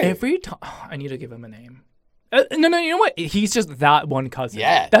do? Every time. I need to give him a name. No, you know what? He's just that one cousin.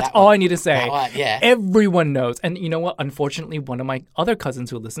 Yeah, That's that all one. I need to say. That one, yeah. Everyone knows. And you know what? Unfortunately, one of my other cousins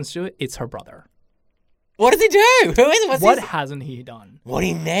who listens to it, it's her brother. What does he do? Who is it? What's What his... hasn't he done? What do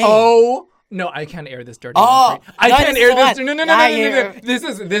you name? Oh. No, I can't air this dirty Oh, laundry. I no, can't this air is this. what- No. Nah,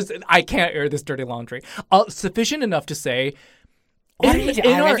 you- This. I can't air this dirty laundry. Sufficient enough to say. What did he do?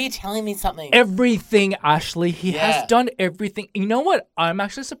 I in our- remember you telling me something. everything, Ashley. He Yeah. has done everything. You know what? I'm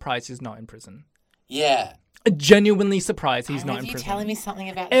actually surprised he's not in prison. Yeah. Genuinely surprised he's I not remember in you prison. telling me something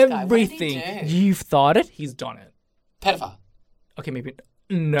about this guy. What did he Everything. do? You've thought it, he's done it. Pedophile. Okay, maybe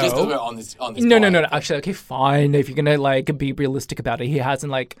no. Just because we're on this. No. point. Actually, okay, fine. If you're gonna like be realistic about it, he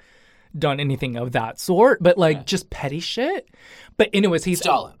hasn't like done anything of that sort, but like just petty shit. But anyways, he's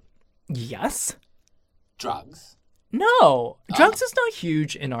Stolen. Yes. Drugs. No. Drugs is not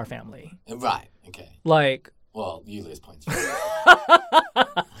huge in our family. Right. Okay. Like, Well, you lose points.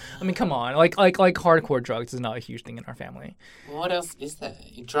 I mean, come on. Like hardcore drugs is not a huge thing in our family. What else is there?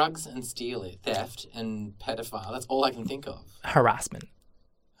 Drugs and stealing, theft and pedophile. That's all I can think of. Harassment.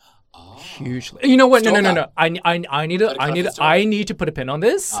 Oh. Hugely. You know what? No. Stalker. I need to put a pin on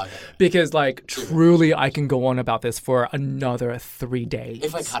this Okay. because like truly I can go on about this for another 3 days.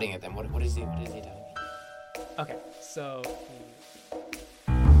 If we're cutting it, then what is he doing? Okay. So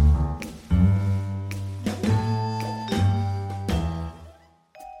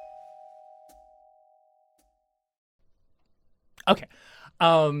Okay.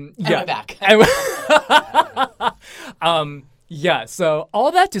 Yeah. we're back. Yeah, so all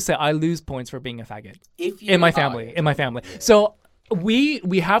that to say I lose points for being a faggot. If you In my are- family. So we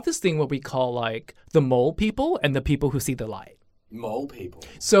have this thing what we call like the mole people and the people who see the light. Mole people.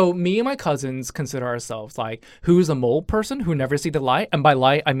 So me and my cousins consider ourselves like who's a mole person who never see the light, and by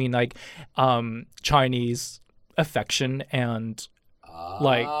light I mean like Chinese affection and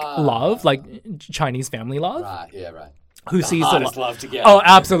like love, like Chinese family love. Right. Yeah. Right. Who sees the Hardest light? love to get. Oh,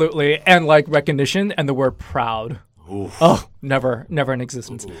 absolutely, and like recognition and the word proud. Oof. Oh, never in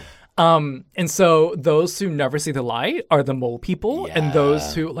existence. And so those who never see the light are the mole people, and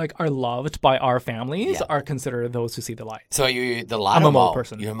those who like are loved by our families are considered those who see the light. So are you the light I'm or a mole mole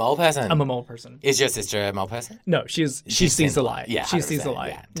person. You're a mole person. I'm a mole person. Is your sister a mole person? No, she sees the light. Yeah, she sees the 100%.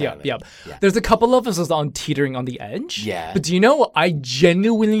 light. Yeah, totally. Yep. Yeah. There's a couple of us on teetering on the edge. Yeah. But do you know what? I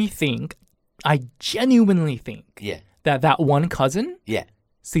genuinely think Yeah. that one cousin Yeah.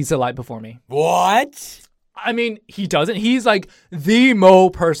 sees the light before me. What? I mean, he doesn't. He's like the mole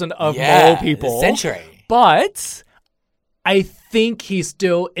person of mole people. Century. But I think he's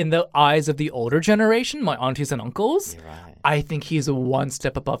still in the eyes of the older generation, my aunties and uncles. You're right. I think he's one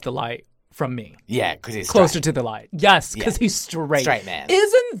step above the light from me. Yeah, because he's Closer straight. to the light. Yes, because he's straight. Straight man.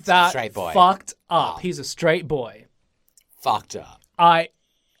 Isn't that Straight boy. fucked up? He's a straight boy. Fucked up.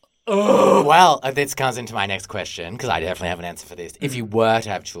 Oh. Well, this comes into my next question because I definitely have an answer for this. If you were to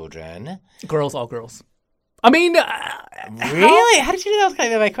have children, Girls, all girls. I mean, Really? How did you know that was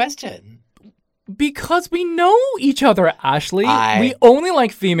going to be my question? because we know each other, Ashley. We only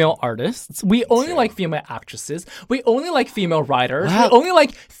like female artists. We only like female actresses. We only like female writers. Wow. We only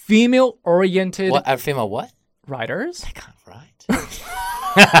like female-oriented What, a female what? writers. I can't write.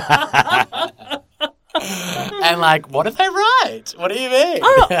 And like, what do they write? What do you mean?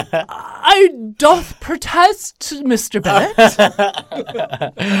 I doth protest, Mr. Bennett.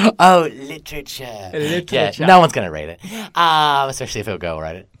 Oh, literature. Literature. Yeah, no one's going to read it. Especially if a girl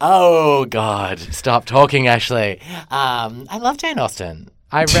write it. Oh, God. Stop talking, Ashley. I love Jane Austen.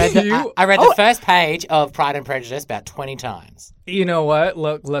 I read the first page of Pride and Prejudice about 20 times. You know what?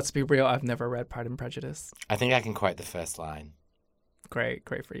 Look, let's be real. I've never read Pride and Prejudice. I think I can quote the first line. Great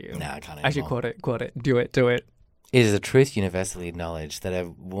for you. No, I can't anymore. Actually, quote it. Do it. It is a truth universally acknowledged that a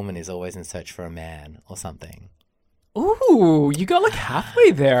woman is always in search for a man or something. Ooh, you got like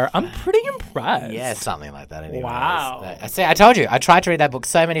halfway there. I'm pretty impressed. Yeah, something like that anyway. Wow. I told you, I tried to read that book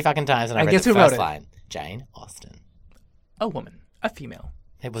so many fucking times and I read guess the who wrote first it? line. Jane Austen. A woman. A female.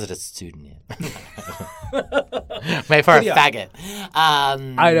 Was it a pseudonym? Maybe for a faggot.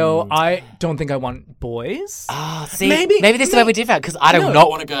 I know. I don't think I want boys. Oh, see, Maybe this is where we differ because I do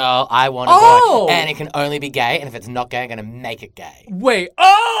not want a girl. I want a boy, and it can only be gay. And if it's not gay, I'm going to make it gay. Wait.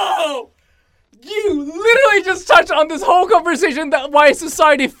 Oh! You literally just touched on this whole conversation that why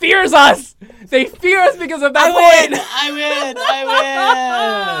society fears us. They fear us because of that point. I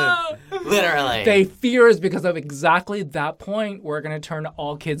win. Literally. They fear us because of exactly that point. We're going to turn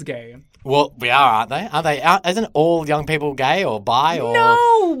all kids gay. Well, we are, aren't they? Aren't they? Isn't all young people gay or bi or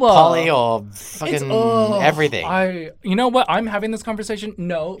no, poly or fucking everything? You know what? I'm having this conversation.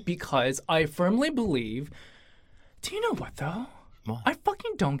 No, because I firmly believe. Do you know what though? What? I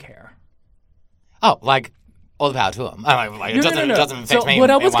fucking don't care. Oh, like all the power to them. It doesn't affect so me. What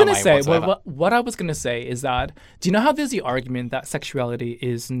I was going to say, what I was going to say is that, do you know how there's the argument that sexuality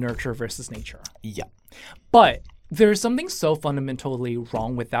is nurture versus nature? Yeah. But there's something so fundamentally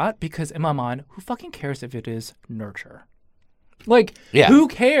wrong with that because in my mind, who fucking cares if it is nurture? Like, who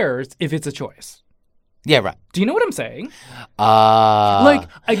cares if it's a choice? Yeah, right. Do you know what I'm saying? Like,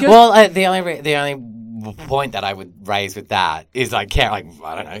 I guess. Well, the only point that I would raise with that is like care. Like,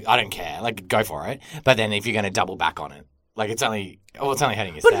 I don't know. I don't care. Like, go for it. But then if you're going to double back on it, like it's only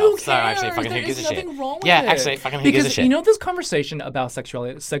hurting yourself. But who cares? So actually, fucking who gives a shit? Nothing wrong with yeah, it. actually, fucking who gives a shit? Because you know this conversation about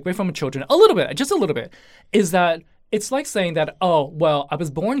sexuality, segue from children a little bit, just a little bit, is that. It's like saying that, oh, well, I was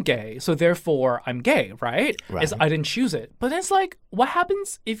born gay, so therefore I'm gay, right? It's, I didn't choose it. But it's like, what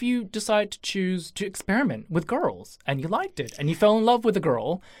happens if you decide to choose to experiment with girls and you liked it and you fell in love with a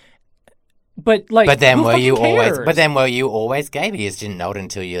girl? But then were you always gay? But you just didn't know it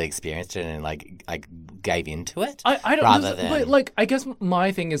until you experienced it and like gave into it? I don't. But like, I guess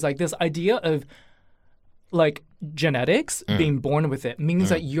my thing is like this idea of like genetics being born with it means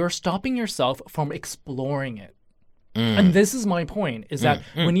that you're stopping yourself from exploring it. And this is my point, is that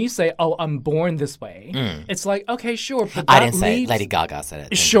when you say, oh, I'm born this way, it's like, okay, sure. But I didn't say it. Lady Gaga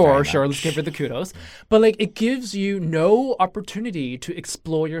said it. Sure. Let's give her the kudos. But like, it gives you no opportunity to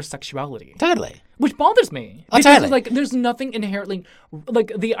explore your sexuality. Totally. Which bothers me. Oh, because totally. like, there's nothing inherently,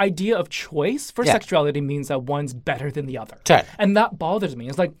 like the idea of choice for sexuality means that one's better than the other. Totally. And that bothers me.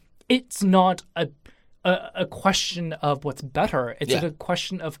 It's like, it's not a question of what's better. It's a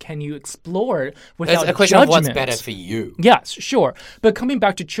question of can you explore it without judgment. It's a question of what's better for you. Yes, sure. But coming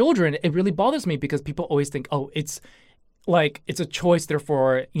back to children, it really bothers me because people always think, oh, it's like it's a choice,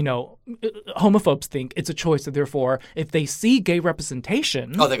 therefore, you know, homophobes think it's a choice, and therefore, if they see gay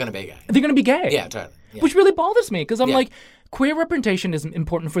representation... Oh, they're going to be gay. They're going to be gay. Yeah, totally. Yeah. Which really bothers me because I'm like, queer representation is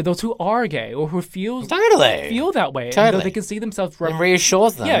important for those who are gay or who feel that way. Totally. And they can see themselves... It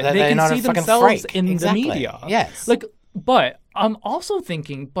reassures them that they they're can not see a fucking themselves freak. in Exactly. the media. Yes. Like, but I'm also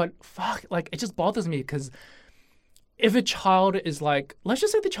thinking, but fuck, like, it just bothers me because if a child is like, let's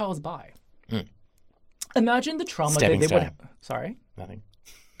just say the child is bi. Imagine the trauma that they would... Sorry? Nothing.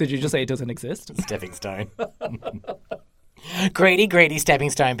 Did you just say it doesn't exist? Stepping stone. Greedy stepping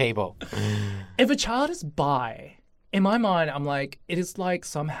stone people. If a child is bi, in my mind, I'm like, it is like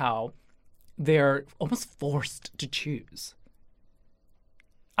somehow they're almost forced to choose.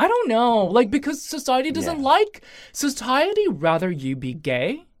 I don't know. Like, because society doesn't society rather you be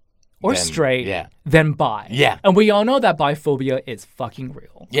gay or straight than bi. Yeah. And we all know that biphobia is fucking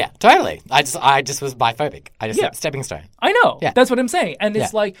real. Yeah, totally. I just was biphobic. I just said stepping stone. I know. Yeah. That's what I'm saying. And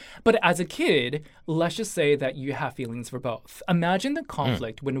it's like, but as a kid, let's just say that you have feelings for both. Imagine the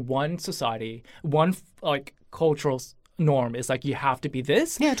conflict when one society, one like cultural norm. It's like you have to be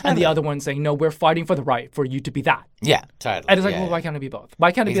this, Yeah, and the totally. other one saying no, we're fighting for the right for you to be that. Yeah, totally. And it's like, yeah. well, why can't it be both?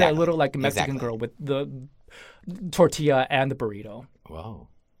 Why can't it be that Exactly. little like Mexican Exactly. girl with the tortilla and the burrito? Whoa.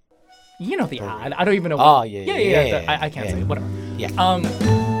 You know the ad. I don't even know. Oh, yeah. I can't say it. Whatever. Yeah.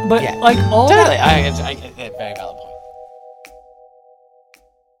 But Yeah. like all Totally. that. I very valid point.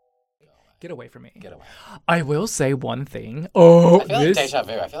 Get away from me. Get away. I will say one thing. Oh, I feel like this. deja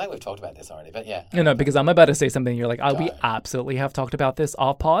vu. I feel like we've talked about this already, but yeah. No, because I'm about to say something. You're like, we Go. absolutely have talked about this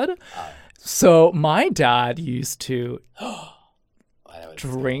off pod. So my dad used to I know where this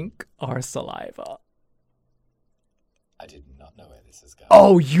is going. drink our saliva. I did not know where this is going.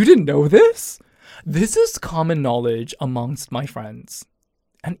 Oh, you didn't know this? This is common knowledge amongst my friends.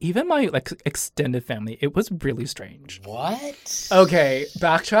 And even my extended family. It was really strange. What? Okay,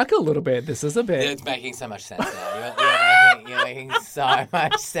 backtrack a little bit. This is a bit. It's making so much sense now. You're making so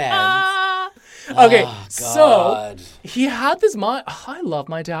much sense. Okay, Oh, so God. he had this I love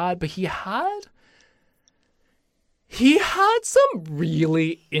my dad, but he had some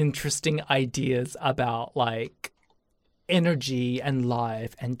really interesting ideas about like energy and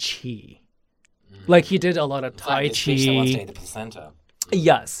life and chi. Like he did a lot of It's Tai like this fish that wants to Chi. eat the placenta.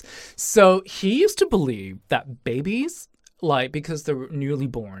 Yes. So he used to believe that babies, like because they're newly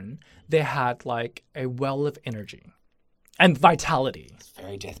born, they had like a well of energy and vitality.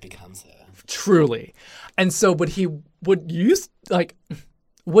 Very death becomes her. Truly. And so what he would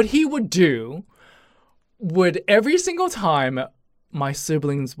do would every single time my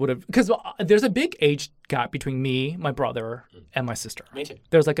siblings would have, because there's a big age gap between me, my brother, and my sister. Me too.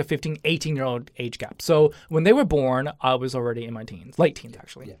 There's like a 18-year-old age gap. So when they were born, I was already in my teens, late teens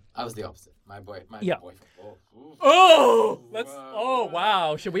actually. Yeah, I was the opposite. My Yeah. boyfriend. Oh,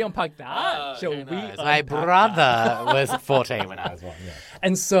 wow. Should we unpack that? Shall we? My unpack brother was 14 when I was born. Yeah.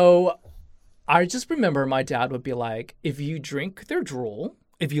 And so I just remember my dad would be like, if you drink their drool,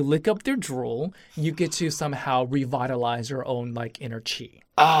 if you lick up their drool, you get to somehow revitalize your own like inner chi.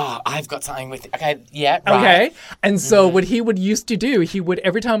 Oh, I've got something with. Okay, yeah, right. Okay. And so what he would used to do, he would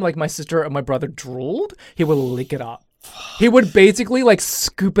every time like my sister or my brother drooled, he would lick it up. He would basically like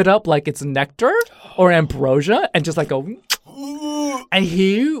scoop it up like it's nectar or ambrosia and just like go. And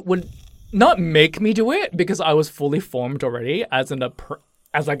he would not make me do it because I was fully formed already as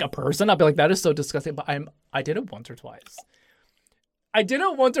like a person. I'd be like, that is so disgusting. But I did it once or twice.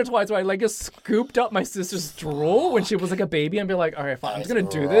 Where I like just scooped up my sister's drool when she was like a baby and be like, all right, fine, I'm just gonna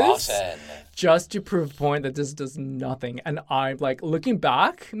do this Rotten. just to prove a point that this does nothing. And I'm like looking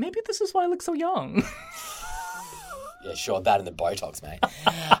back, maybe this is why I look so young. Yeah, sure, that and the Botox, mate.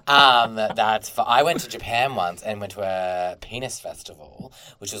 I went to Japan once and went to a penis festival,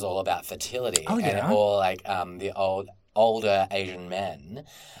 which was all about fertility. Oh, yeah? And all like the older Asian men.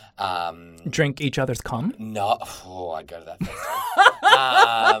 Drink each other's cum. No, I'd go to that festival.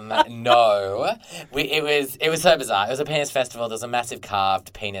 No, it was so bizarre. It was a penis festival. There was a massive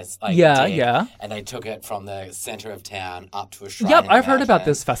carved penis, like Yeah, dick, yeah. and they took it from the center of town up to a shrine. Yep, in the I've heard about mountain.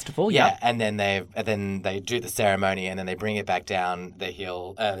 this festival. Yeah, Yeah. and then they do the ceremony, and then they bring it back down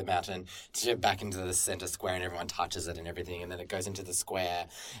the mountain back into the center square, and everyone touches it and everything, and then it goes into the square,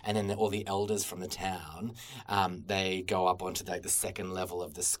 and then all the elders from the town, they go up onto the second level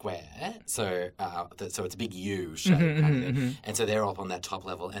of the square, so it's a big U shape kind of thing, and so they're up on that top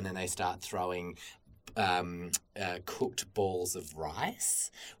level, and then they start throwing cooked balls of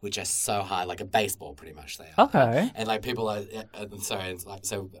rice, which are so high, like a baseball, pretty much they are. Okay. And like people are,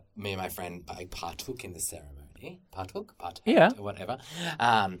 so me and my friend partook in the ceremony. Partook, Yeah. or whatever.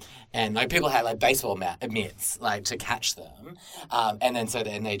 And like people had like baseball mitts like to catch them, and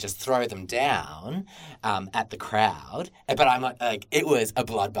then they just throw them down at the crowd. But I'm like it was a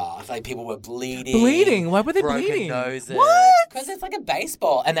bloodbath. Like people were bleeding. Bleeding? Why were they broken bleeding? Noses. What? Because it's like a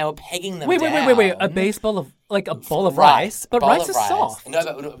baseball, and they were pegging them. Wait. A down. baseball of like a bowl of rice, but Bowl rice of is soft.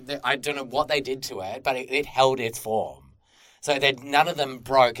 No, but I don't know what they did to it, but it held its form. So none of them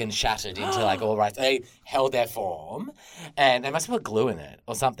broke and shattered into like all rice. They held their form, and they must have put glue in it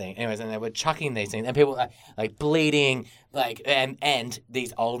or something. Anyways, and they were chucking these things, and people were like bleeding, like and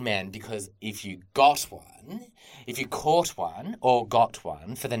these old men, because if you caught one or got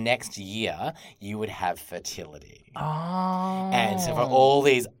one for the next year, you would have fertility. Oh. And so for all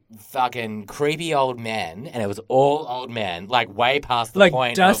these fucking creepy old men, and it was all old men, like way past the Like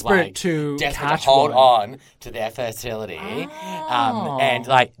point desperate of like to desperate catch to hold one. on to their fertility. And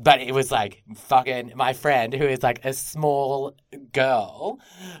like, but it was like fucking my friend who is like a small girl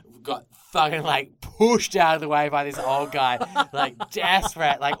got fucking like pushed out of the way by this old guy, like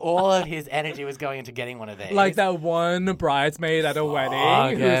desperate. Like all of his energy was going into getting one of these. Like that one bridesmaid at a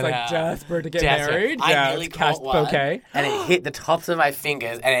wedding who's like desperate to get married. I nearly catch caught one, bouquet. and it hit the tops of my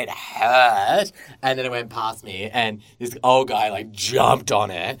fingers, and it hurt. And then it went past me, and this old guy like jumped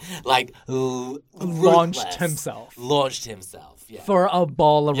on it, like Launched himself Launched himself. Yeah. for a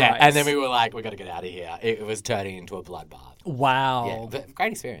ball of Yeah, rice. and then we were like, we got to get out of here. It was turning into a bloodbath. Wow. Yeah, but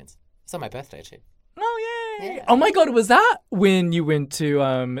great experience. It's on my birthday too. Oh, yay. Yeah. Oh, my God. Was that when you went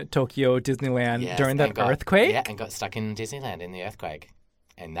to Tokyo Disneyland Yes, during and that earthquake? Yeah, and got stuck in Disneyland in the earthquake.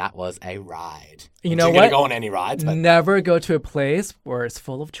 And that was a ride. You know Didn't what? get to go on any rides, but Never go to a place where it's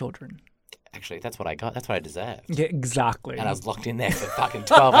full of children. actually, that's what I got. That's what I deserved. Yeah, exactly. And I was locked in there for fucking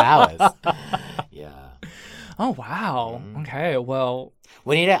 12 hours. Yeah. Oh, wow. Okay, well.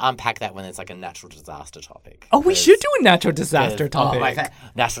 We need to unpack that when it's like a natural disaster topic. Oh, we should do a natural disaster topic.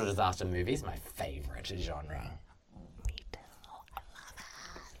 Natural disaster movies, my favorite genre.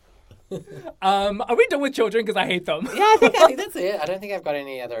 Are we done with children? Because I hate them. Yeah, I think that's it. I don't think I've got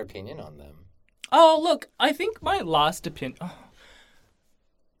any other opinion on them. Oh, look, I think my last opinion. Oh.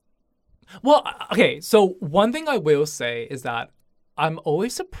 Well, okay, so one thing I will say is that I'm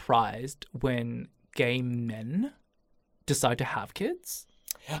always surprised when gay men decide to have kids.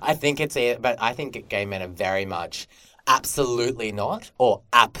 I think it's it, but I think gay men are very much absolutely not or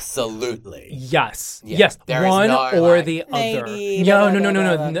absolutely. Yes. Yeah, Yes. there is One no, or like, the maybe, other.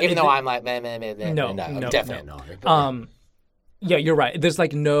 No. Even though I'm like, no, definitely no. no. But Yeah, you're right. There's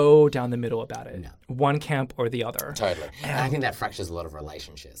like no down the middle about it. No. One camp or the other. totally. And I think that fractures a lot of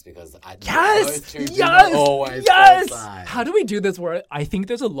relationships because those Yes! two do Yes! not always Yes! coincide. How do we do this where I think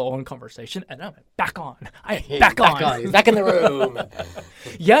there's a low on conversation and I'm back on. I'm back on. He's back in the room.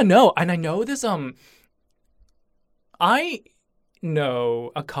 Yeah, no. And I know this, I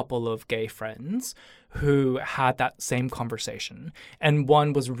know a couple of gay friends who had that same conversation. And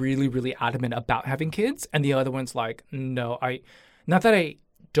one was really, really adamant about having kids. And the other one's like, no, not that I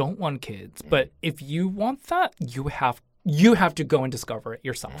don't want kids, but if you want that, you have to go and discover it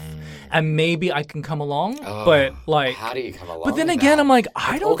yourself. And maybe I can come along, but like, how do you come along? but then with again, that? I'm like,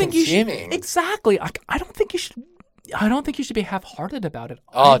 I don't think you should. all-consuming. Exactly. I don't think you should be half-hearted about it.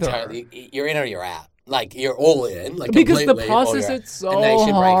 Oh, either. totally. You're in or you're out. Like, you're all in. Like, Because the completely, or process you're is out. so And they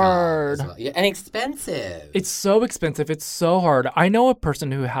should break up hard. as well. Yeah, and expensive. It's so expensive. It's so hard. I know a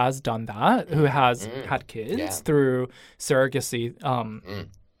person who has done that, who has had kids through surrogacy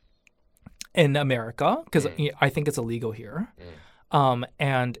in America, because I think it's illegal here.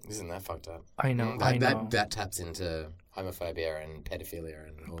 And Isn't that fucked up? I know, I know. That taps into homophobia and pedophilia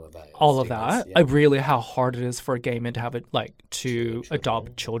and all of that. All of that. Really how hard it is for a gay man to have it, like, to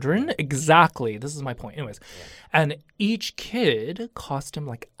adopt children. Exactly. This is my point. Anyways. Yeah. And each kid cost him,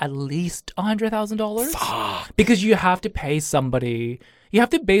 like, at least $100,000. Fuck. Because you have to pay somebody. You have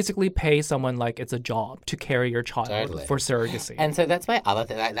to basically pay someone like it's a job to carry your child for surrogacy. And so that's my other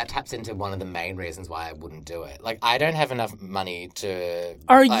thing. That taps into one of the main reasons why I wouldn't do it. Like, I don't have enough money to...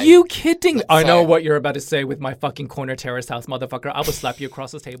 Are you kidding? I know what you're about to say with my fucking corner terrace house, motherfucker. I will slap you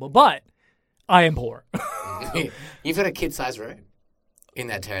across this table. But I am poor. You've got a kid-sized room in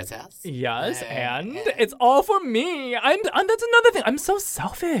that terrace house? Yes, and it's all for me. And that's another thing. I'm so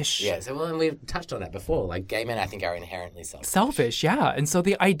selfish. Yeah, so well, we've touched on that before. Like, gay men, I think, are inherently selfish. Selfish, yeah. And so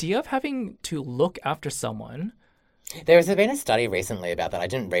the idea of having to look after someone... There has been a study recently about that. I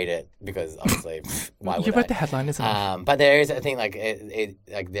didn't read it because, obviously, why would You read the headline, isn't it? But there is a thing, like,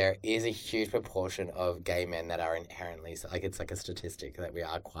 like there is a huge proportion of gay men that are inherently... Like, it's like a statistic that we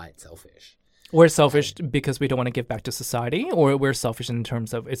are quite selfish. We're selfish because we don't want to give back to society, or we're selfish in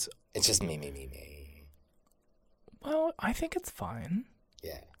terms of it's just me. Well, I think it's fine.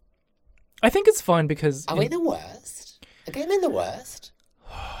 Yeah. I think it's fine because... Are we the worst? Are gay men the worst?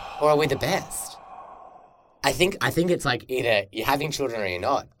 Or are we the best? I think it's like either you're having children or you're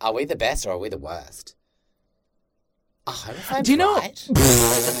not. Are we the best or are we the worst? Do you know? Right.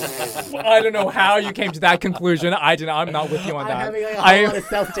 I don't know how you came to that conclusion. I'm not with you on that. I'm having a lot of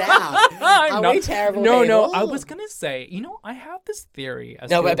self-doubt. Are we terrible No, people? I was gonna say, I have this theory. I'm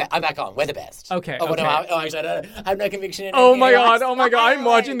back on. We're the best. Okay. Oh, okay. No, actually, I have no conviction in Oh anything. my god! I'm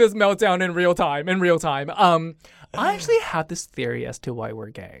watching this meltdown in real time. I actually have this theory as to why we're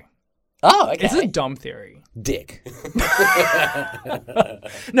gay. Oh, okay. It's a dumb theory. Dick.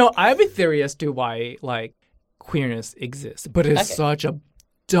 No, I have a theory as to why, like, queerness exists, but it's such a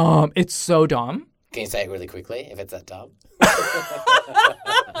dumb. It's so dumb. Can you say it really quickly if it's that dumb?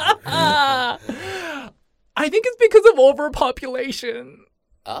 I think it's because of overpopulation.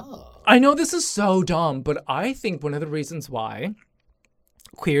 Oh. I know this is so dumb, but I think one of the reasons why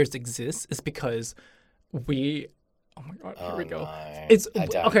queers exist is because we... Oh my God, here we go. No. It's I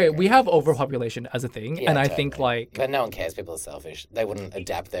don't okay. agree. We have overpopulation as a thing, Yeah, and I totally. think like But no one cares. People are selfish. They wouldn't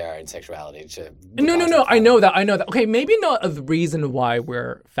adapt their own sexuality to. no. I know that. Okay, maybe not the reason why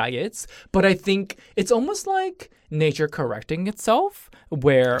we're faggots, but I think it's almost like nature correcting itself.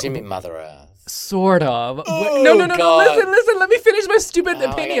 Where Do you mean Mother Earth? sort of. Oh, No. God. Listen. Let me finish my stupid Oh,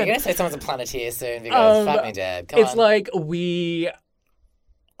 opinion. you're gonna say someone's a planeteer soon because fuck me, Dad. Come It's on. like we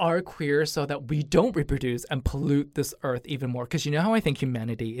are queer so that we don't reproduce and pollute this earth even more. Because you know how I think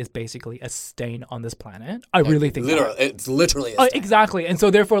humanity is basically a stain on this planet? I really think that. It's literally. A Exactly. And so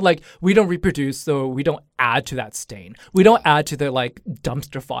therefore, like, we don't reproduce, so we don't add to that stain. We don't add to the, like,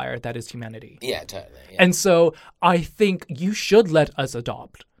 dumpster fire that is humanity. Yeah, totally. Yeah. And so I think you should let us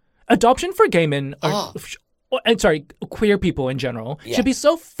adopt. Adoption for gay men queer people in general should be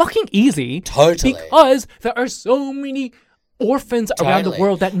so fucking easy. Totally. Because there are so many orphans around the Totally.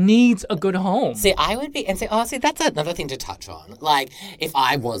 world that needs a good home. See, I would be, and see, that's another thing to touch on. Like, if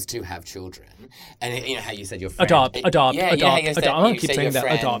I was to have children, and you know how you said your friend Adopt. you know how you said, I'm gonna you keep said saying your that.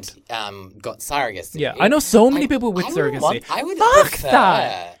 friend, Adopt. Got surrogacy. Yeah, I know so many people with I would surrogacy. I would Fuck prefer,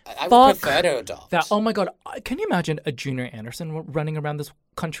 that. I would Fuck prefer to adopt. That. Oh my God. Can you imagine a Junior Anderson running around this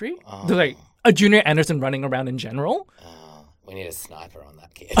country? Like a Junior Anderson running around in general? We need a sniper on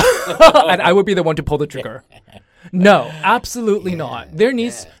that kid. And I would be the one to pull the trigger. No, absolutely not. There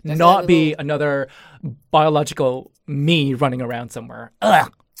needs That's not a be little- another biological me running around somewhere.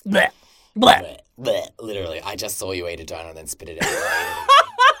 Ugh. Blech. Blech. Bleh, bleh. Literally, I just saw you eat a donut and then spit it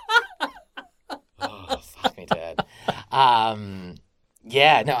out. Oh, fuck me, Dad.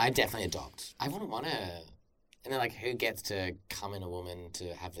 Yeah, no, I definitely adopt. I wouldn't want to. And then, like, who gets to come in a woman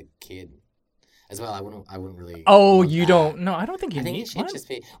to have the kid? As well, I wouldn't really. Oh, want you that. don't? No, I don't think you I think need it should what? just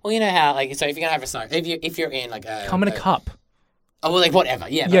be. Well, you know how, like, so if you're gonna have a son, if you're in like a Come in a cup. Oh, well, like whatever,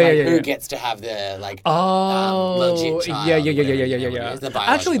 yeah. But Yeah, like, yeah, who yeah. gets to have the like? Oh, legit child, yeah. whatever, you know what it is, the Actually,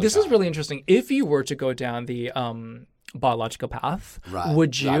 biological this is child. really interesting. If you were to go down the biological path, Right.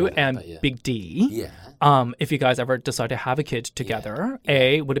 would I you wouldn't, and but yeah. Big D, Yeah. if you guys ever decide to have a kid together,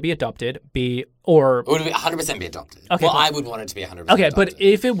 A, would it be adopted? B, or Would it 100% be adopted? Okay, Well, cool. I would want it to be 100%. okay, adopted. but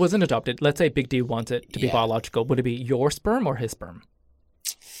if it wasn't adopted, let's say Big D wants it to be Yeah. biological, would it be your sperm or his sperm?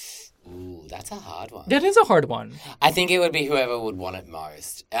 Ooh, that's a hard one. That is a hard one. I think it would be whoever would want it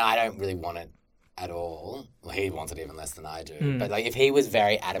most, and I don't really want it at all. Well, he wants it even less than I do. Hmm. But like, if he was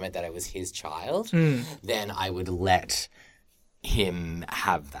very adamant that it was his child, then I would let him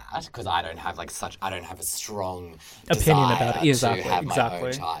have that because I don't have a strong Opinion desire about it. Exactly, to have my exactly.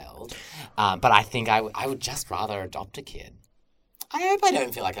 own child. But I think I would just rather adopt a kid. I hope I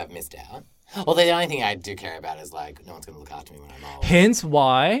don't feel like I've missed out. Although the only thing I do care about is like no one's going to look after me when I'm old. Hence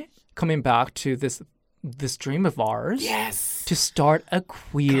why, coming back to this dream of ours, Yes. to start a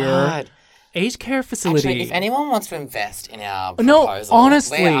queer God. aged care facility. Actually, if anyone wants to invest in our No, proposal,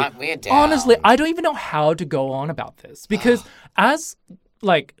 honestly, we're down. I don't even know how to go on about this because as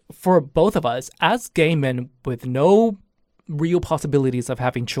like for both of us as gay men with no real possibilities of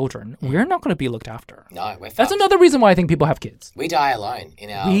having children, we're not going to be looked after. No, we're That's fucked. another reason why I think people have kids. We die alone in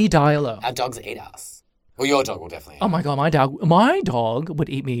our. We die alone. Our dogs eat us. Well, your dog will definitely. Oh my God, my dog would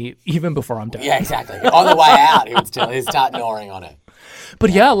eat me even before I'm dead. Yeah, exactly. On the way out, he'd start gnawing on it. But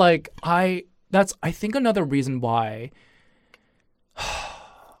yeah, like that's I think another reason why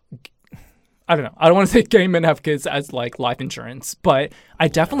I don't know. I don't want to say gay men have kids as like life insurance, but I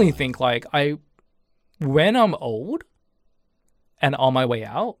definitely think like when I'm old and on my way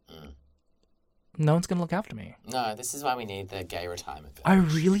out, no one's gonna look after me. No, this is why we need the gay retirement bill. I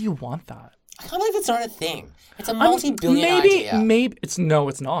really want that. I can't believe it's not a thing. It's a multi-billion idea. Maybe it's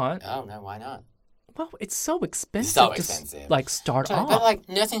not. Oh no, why not? Well, it's so expensive. So to expensive. like start Sorry, off. but like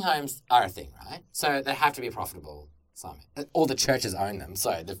nursing homes are a thing, right? So they have to be profitable. Simon. All the churches own them,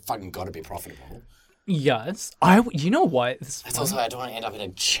 so they've fucking got to be profitable. Yes, you know what? This It's also I don't want to end up in a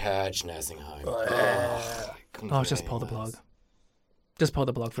church nursing home. just pull the plug. Just pull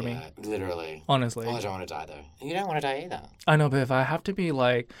the plug for me. Literally. Honestly. Oh, I don't want to die though. You don't want to die either. I know, but if I have to be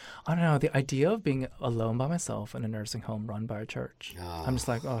like, I don't know, the idea of being alone by myself in a nursing home run by a church, I'm just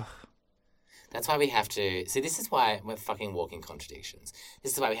like, oh. That's why we have to... See, this is why we're fucking walking contradictions.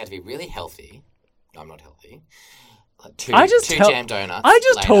 This is why we have to be really healthy. No, I'm not healthy. Two Two jam donuts. I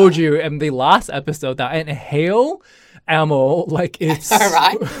just later. told you in the last episode that I inhale ammo like it's All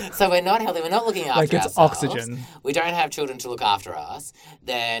right. So we're not healthy. We're not looking after like it's ourselves. oxygen. We don't have children to look after us.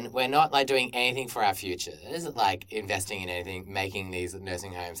 Then we're not like doing anything for our futures, like investing in anything, making these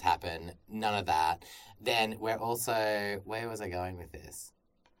nursing homes happen. None of that. Then we're also, where was I going with this?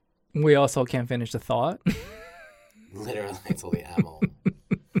 We also can't finish the thought. Literally, it's all the ammo.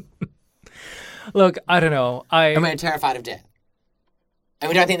 Look, I don't know. And we're terrified of death. And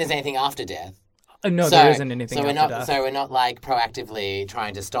we don't think there's anything after death. No, there isn't anything so after we're not, death. So we're not like proactively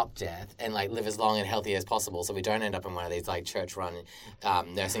trying to stop death and like live as long and healthy as possible, so we don't end up in one of these like church-run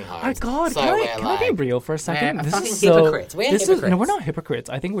nursing homes. My God, so can I be real for a second? We're This fucking is so. hypocrites. We're This hypocrites. is no, we're not hypocrites.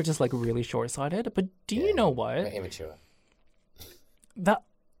 I think we're just like really short-sighted. But do you know what? We're immature. That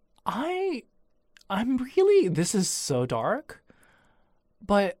I'm really. This is so dark,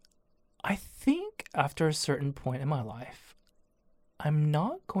 but I think after a certain point in my life, I'm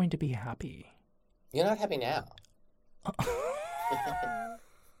not going to be happy. You're not happy now.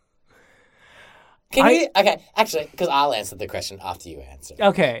 Okay, actually, because I'll answer the question after you answer.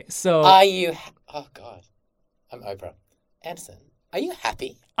 Okay, so Are you... oh, God. I'm Oprah. Anderson, are you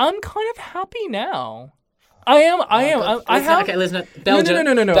happy? I'm kind of happy now. I am. I have. Okay, listen. Belgium.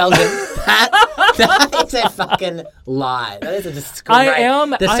 No. Belgium. That is a fucking lie. That is a disgrace.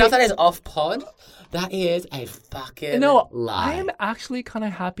 The stuff that is off pod, that is a fucking lie. I am actually kind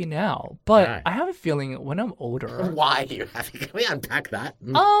of happy now, but Right. I have a feeling when I'm older, Why are you happy? Can we unpack that?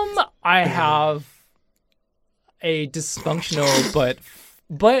 I have a dysfunctional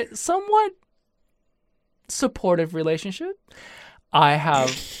but somewhat supportive relationship. I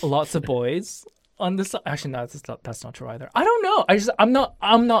have lots of boys on this. Actually, no, that's not true either. I don't know.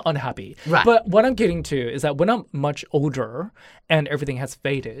 I'm not unhappy. Right. But what I'm getting to is that when I'm much older and everything has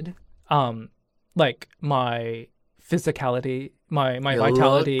faded, like my physicality, my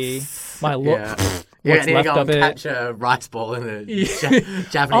vitality, looks. my look, Yeah. what's left of it, catch a rice ball in the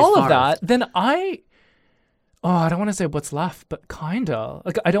Japanese all forest. of that, then I don't want to say what's left, but kinda.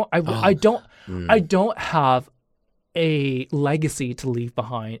 Like I don't have a legacy to leave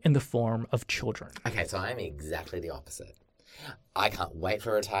behind in the form of children. Okay, so I'm exactly the opposite. I can't wait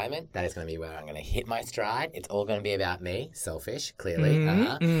for retirement. That is going to be where I'm going to hit my stride. It's all going to be about me. Selfish, clearly.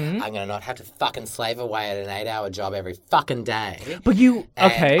 I'm going to not have to fucking slave away at an 8-hour job every fucking day. But you,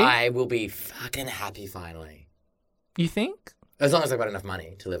 And okay. I will be fucking happy finally. You think? As long as I've got enough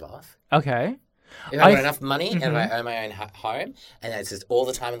money to live off. Okay. If I've got enough money and if I own my own home and it's just all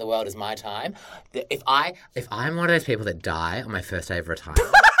the time in the world is my time, if I'm one of those people that die on my first day of retirement,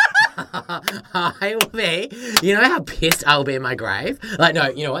 I will be, you know how pissed I will be in my grave? Like, no,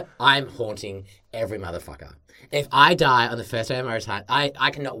 you know what? I'm haunting every motherfucker. If I die on the first day of my retirement,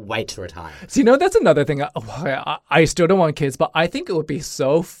 I cannot wait to retire. So, you know, that's another thing. I still don't want kids, but I think it would be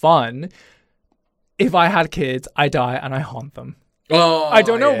so fun if I had kids, I die and I haunt them. Oh, I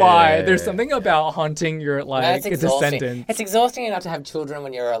don't know why. yeah. There's something about haunting your That's exhausting. descendants. It's exhausting enough to have children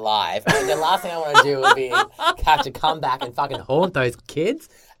when you're alive. And the last thing I want to do would be have to come back and fucking haunt those kids.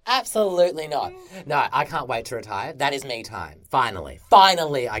 Absolutely not. No, I can't wait to retire. That is me time. Finally,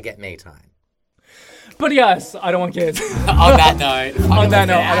 I get me time. But yes, I don't want kids. On that note, On that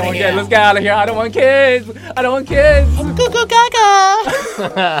note, I don't want kids. Let's get out of here. I don't want kids. I don't want kids. Goo goo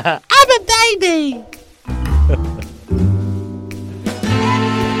gaga. I'm a baby.